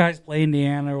Hawkeyes play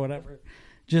Indiana or whatever,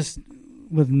 just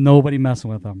with nobody messing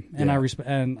with him. And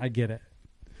yeah. I get it.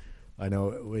 I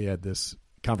know we had this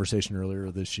conversation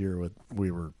earlier this year with we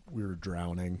were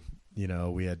drowning. You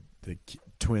know, we had the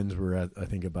twins were at, I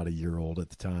think, about a year old at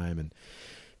the time, and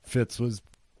Fitz was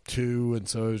 2, and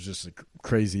so it was just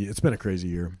crazy. It's been a crazy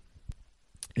year,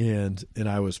 and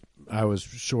I was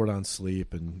short on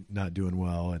sleep and not doing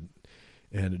well,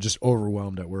 and just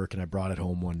overwhelmed at work. And I brought it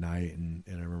home one night, and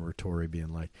I remember Tori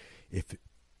being like,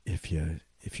 if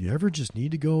you ever just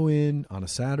need to go in on a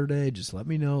Saturday, just let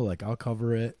me know. Like, I'll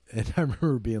cover it. And I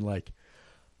remember being like,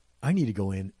 I need to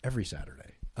go in every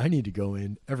Saturday. I need to go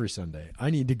in every Sunday. I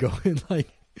need to go in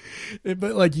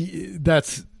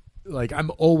that's like,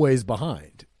 I'm always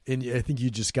behind. And I think you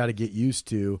just got to get used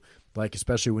to, like,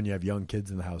 especially when you have young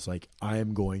kids in the house, like, I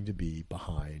am going to be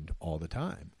behind all the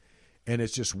time. And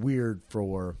it's just weird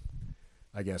for,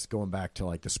 I guess, going back to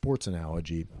like the sports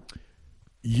analogy,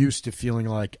 used to feeling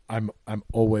like I'm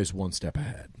always one step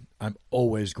ahead. I'm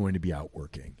always going to be out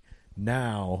working.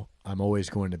 Now I'm always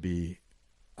going to be,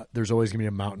 there's always going to be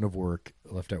a mountain of work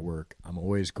left at work. I'm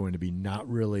always going to be not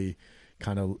really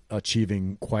kind of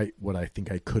achieving quite what I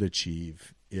think I could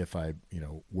achieve if I,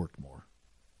 worked more.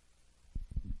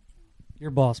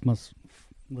 Your boss must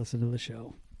listen to the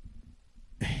show.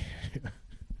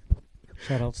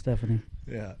 Shout out Stephanie.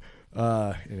 Yeah.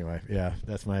 Anyway, yeah,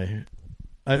 that's my.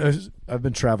 I've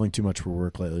been traveling too much for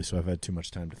work lately, so I've had too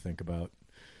much time to think about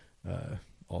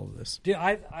all of this. Dude,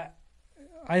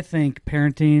 I think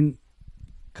parenting,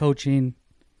 coaching,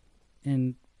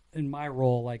 in my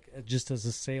role, like just as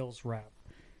a sales rep,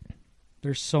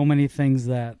 there's so many things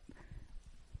that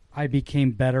I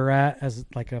became better at as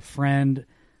like a friend,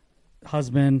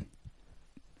 husband,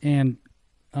 and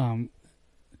I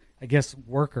guess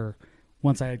worker.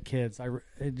 Once I had kids,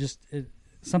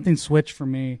 something switched for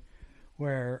me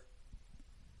where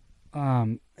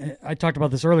I talked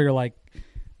about this earlier. Like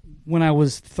when I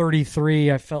was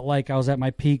 33, I felt like I was at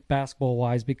my peak basketball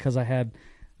wise because it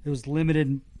was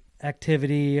limited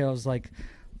activity. I was like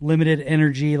limited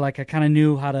energy. Like I kind of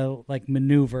knew how to like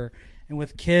maneuver. And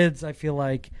with kids, I feel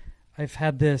like I've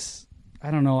had this,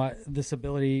 this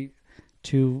ability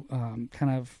to kind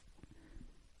of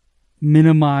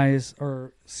minimize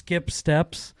or skip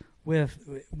steps with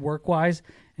work-wise,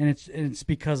 and it's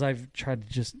because I've tried to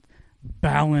just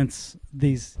balance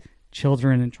these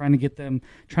children and trying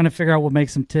to figure out what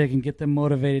makes them tick and get them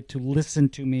motivated to listen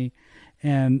to me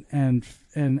and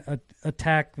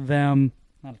attack them,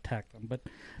 not attack them, but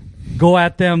go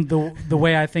at them the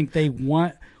way I think they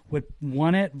would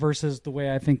want it versus the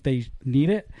way I think they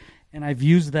need it. And I've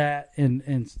used that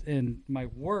in my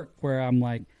work where I'm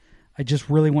like, I just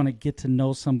really want to get to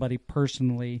know somebody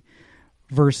personally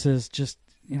versus just,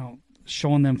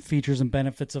 showing them features and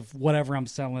benefits of whatever I'm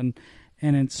selling.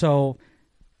 And so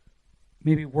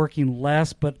maybe working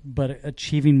less, but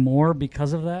achieving more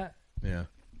because of that. Yeah.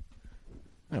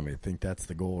 I think that's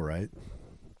the goal, right?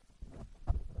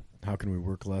 How can we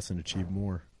work less and achieve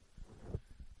more?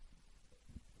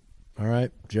 All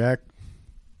right, Jack.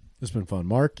 This has been fun.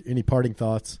 Mark, any parting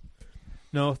thoughts?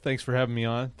 No, thanks for having me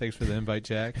on. Thanks for the invite,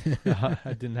 Jack. I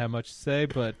didn't have much to say,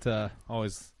 but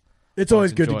it's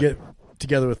always good to get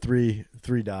together with three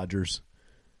Dodgers.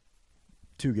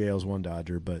 2 Gales, 1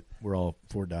 Dodger, but we're all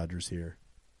 4 Dodgers here.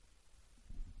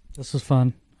 This was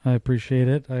fun. I appreciate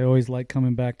it. I always like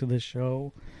coming back to this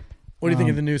show. What do you think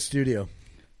of the new studio?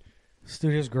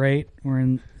 Studio's great. We're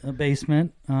in a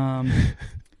basement.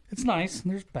 It's nice.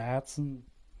 There's bats and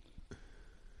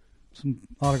some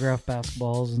autographed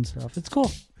basketballs and stuff. It's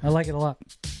cool. I like it a lot.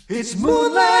 It's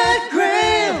Moonlight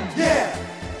Graham, yeah.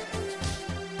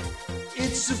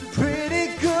 It's a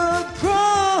pretty good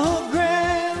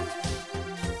program,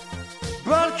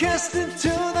 broadcasting to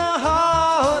the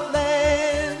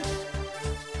heartland.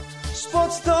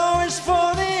 Sports stories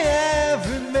for the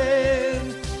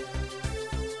everyman.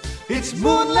 It's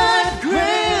Moonlight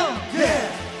Graham,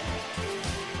 yeah.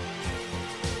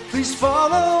 Please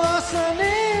follow us on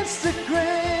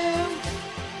Instagram.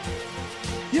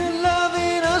 You're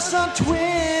loving us on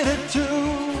Twitter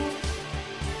too.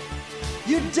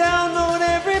 You download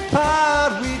every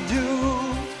pod we do.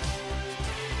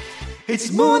 It's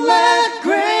Moonlight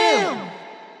Graham.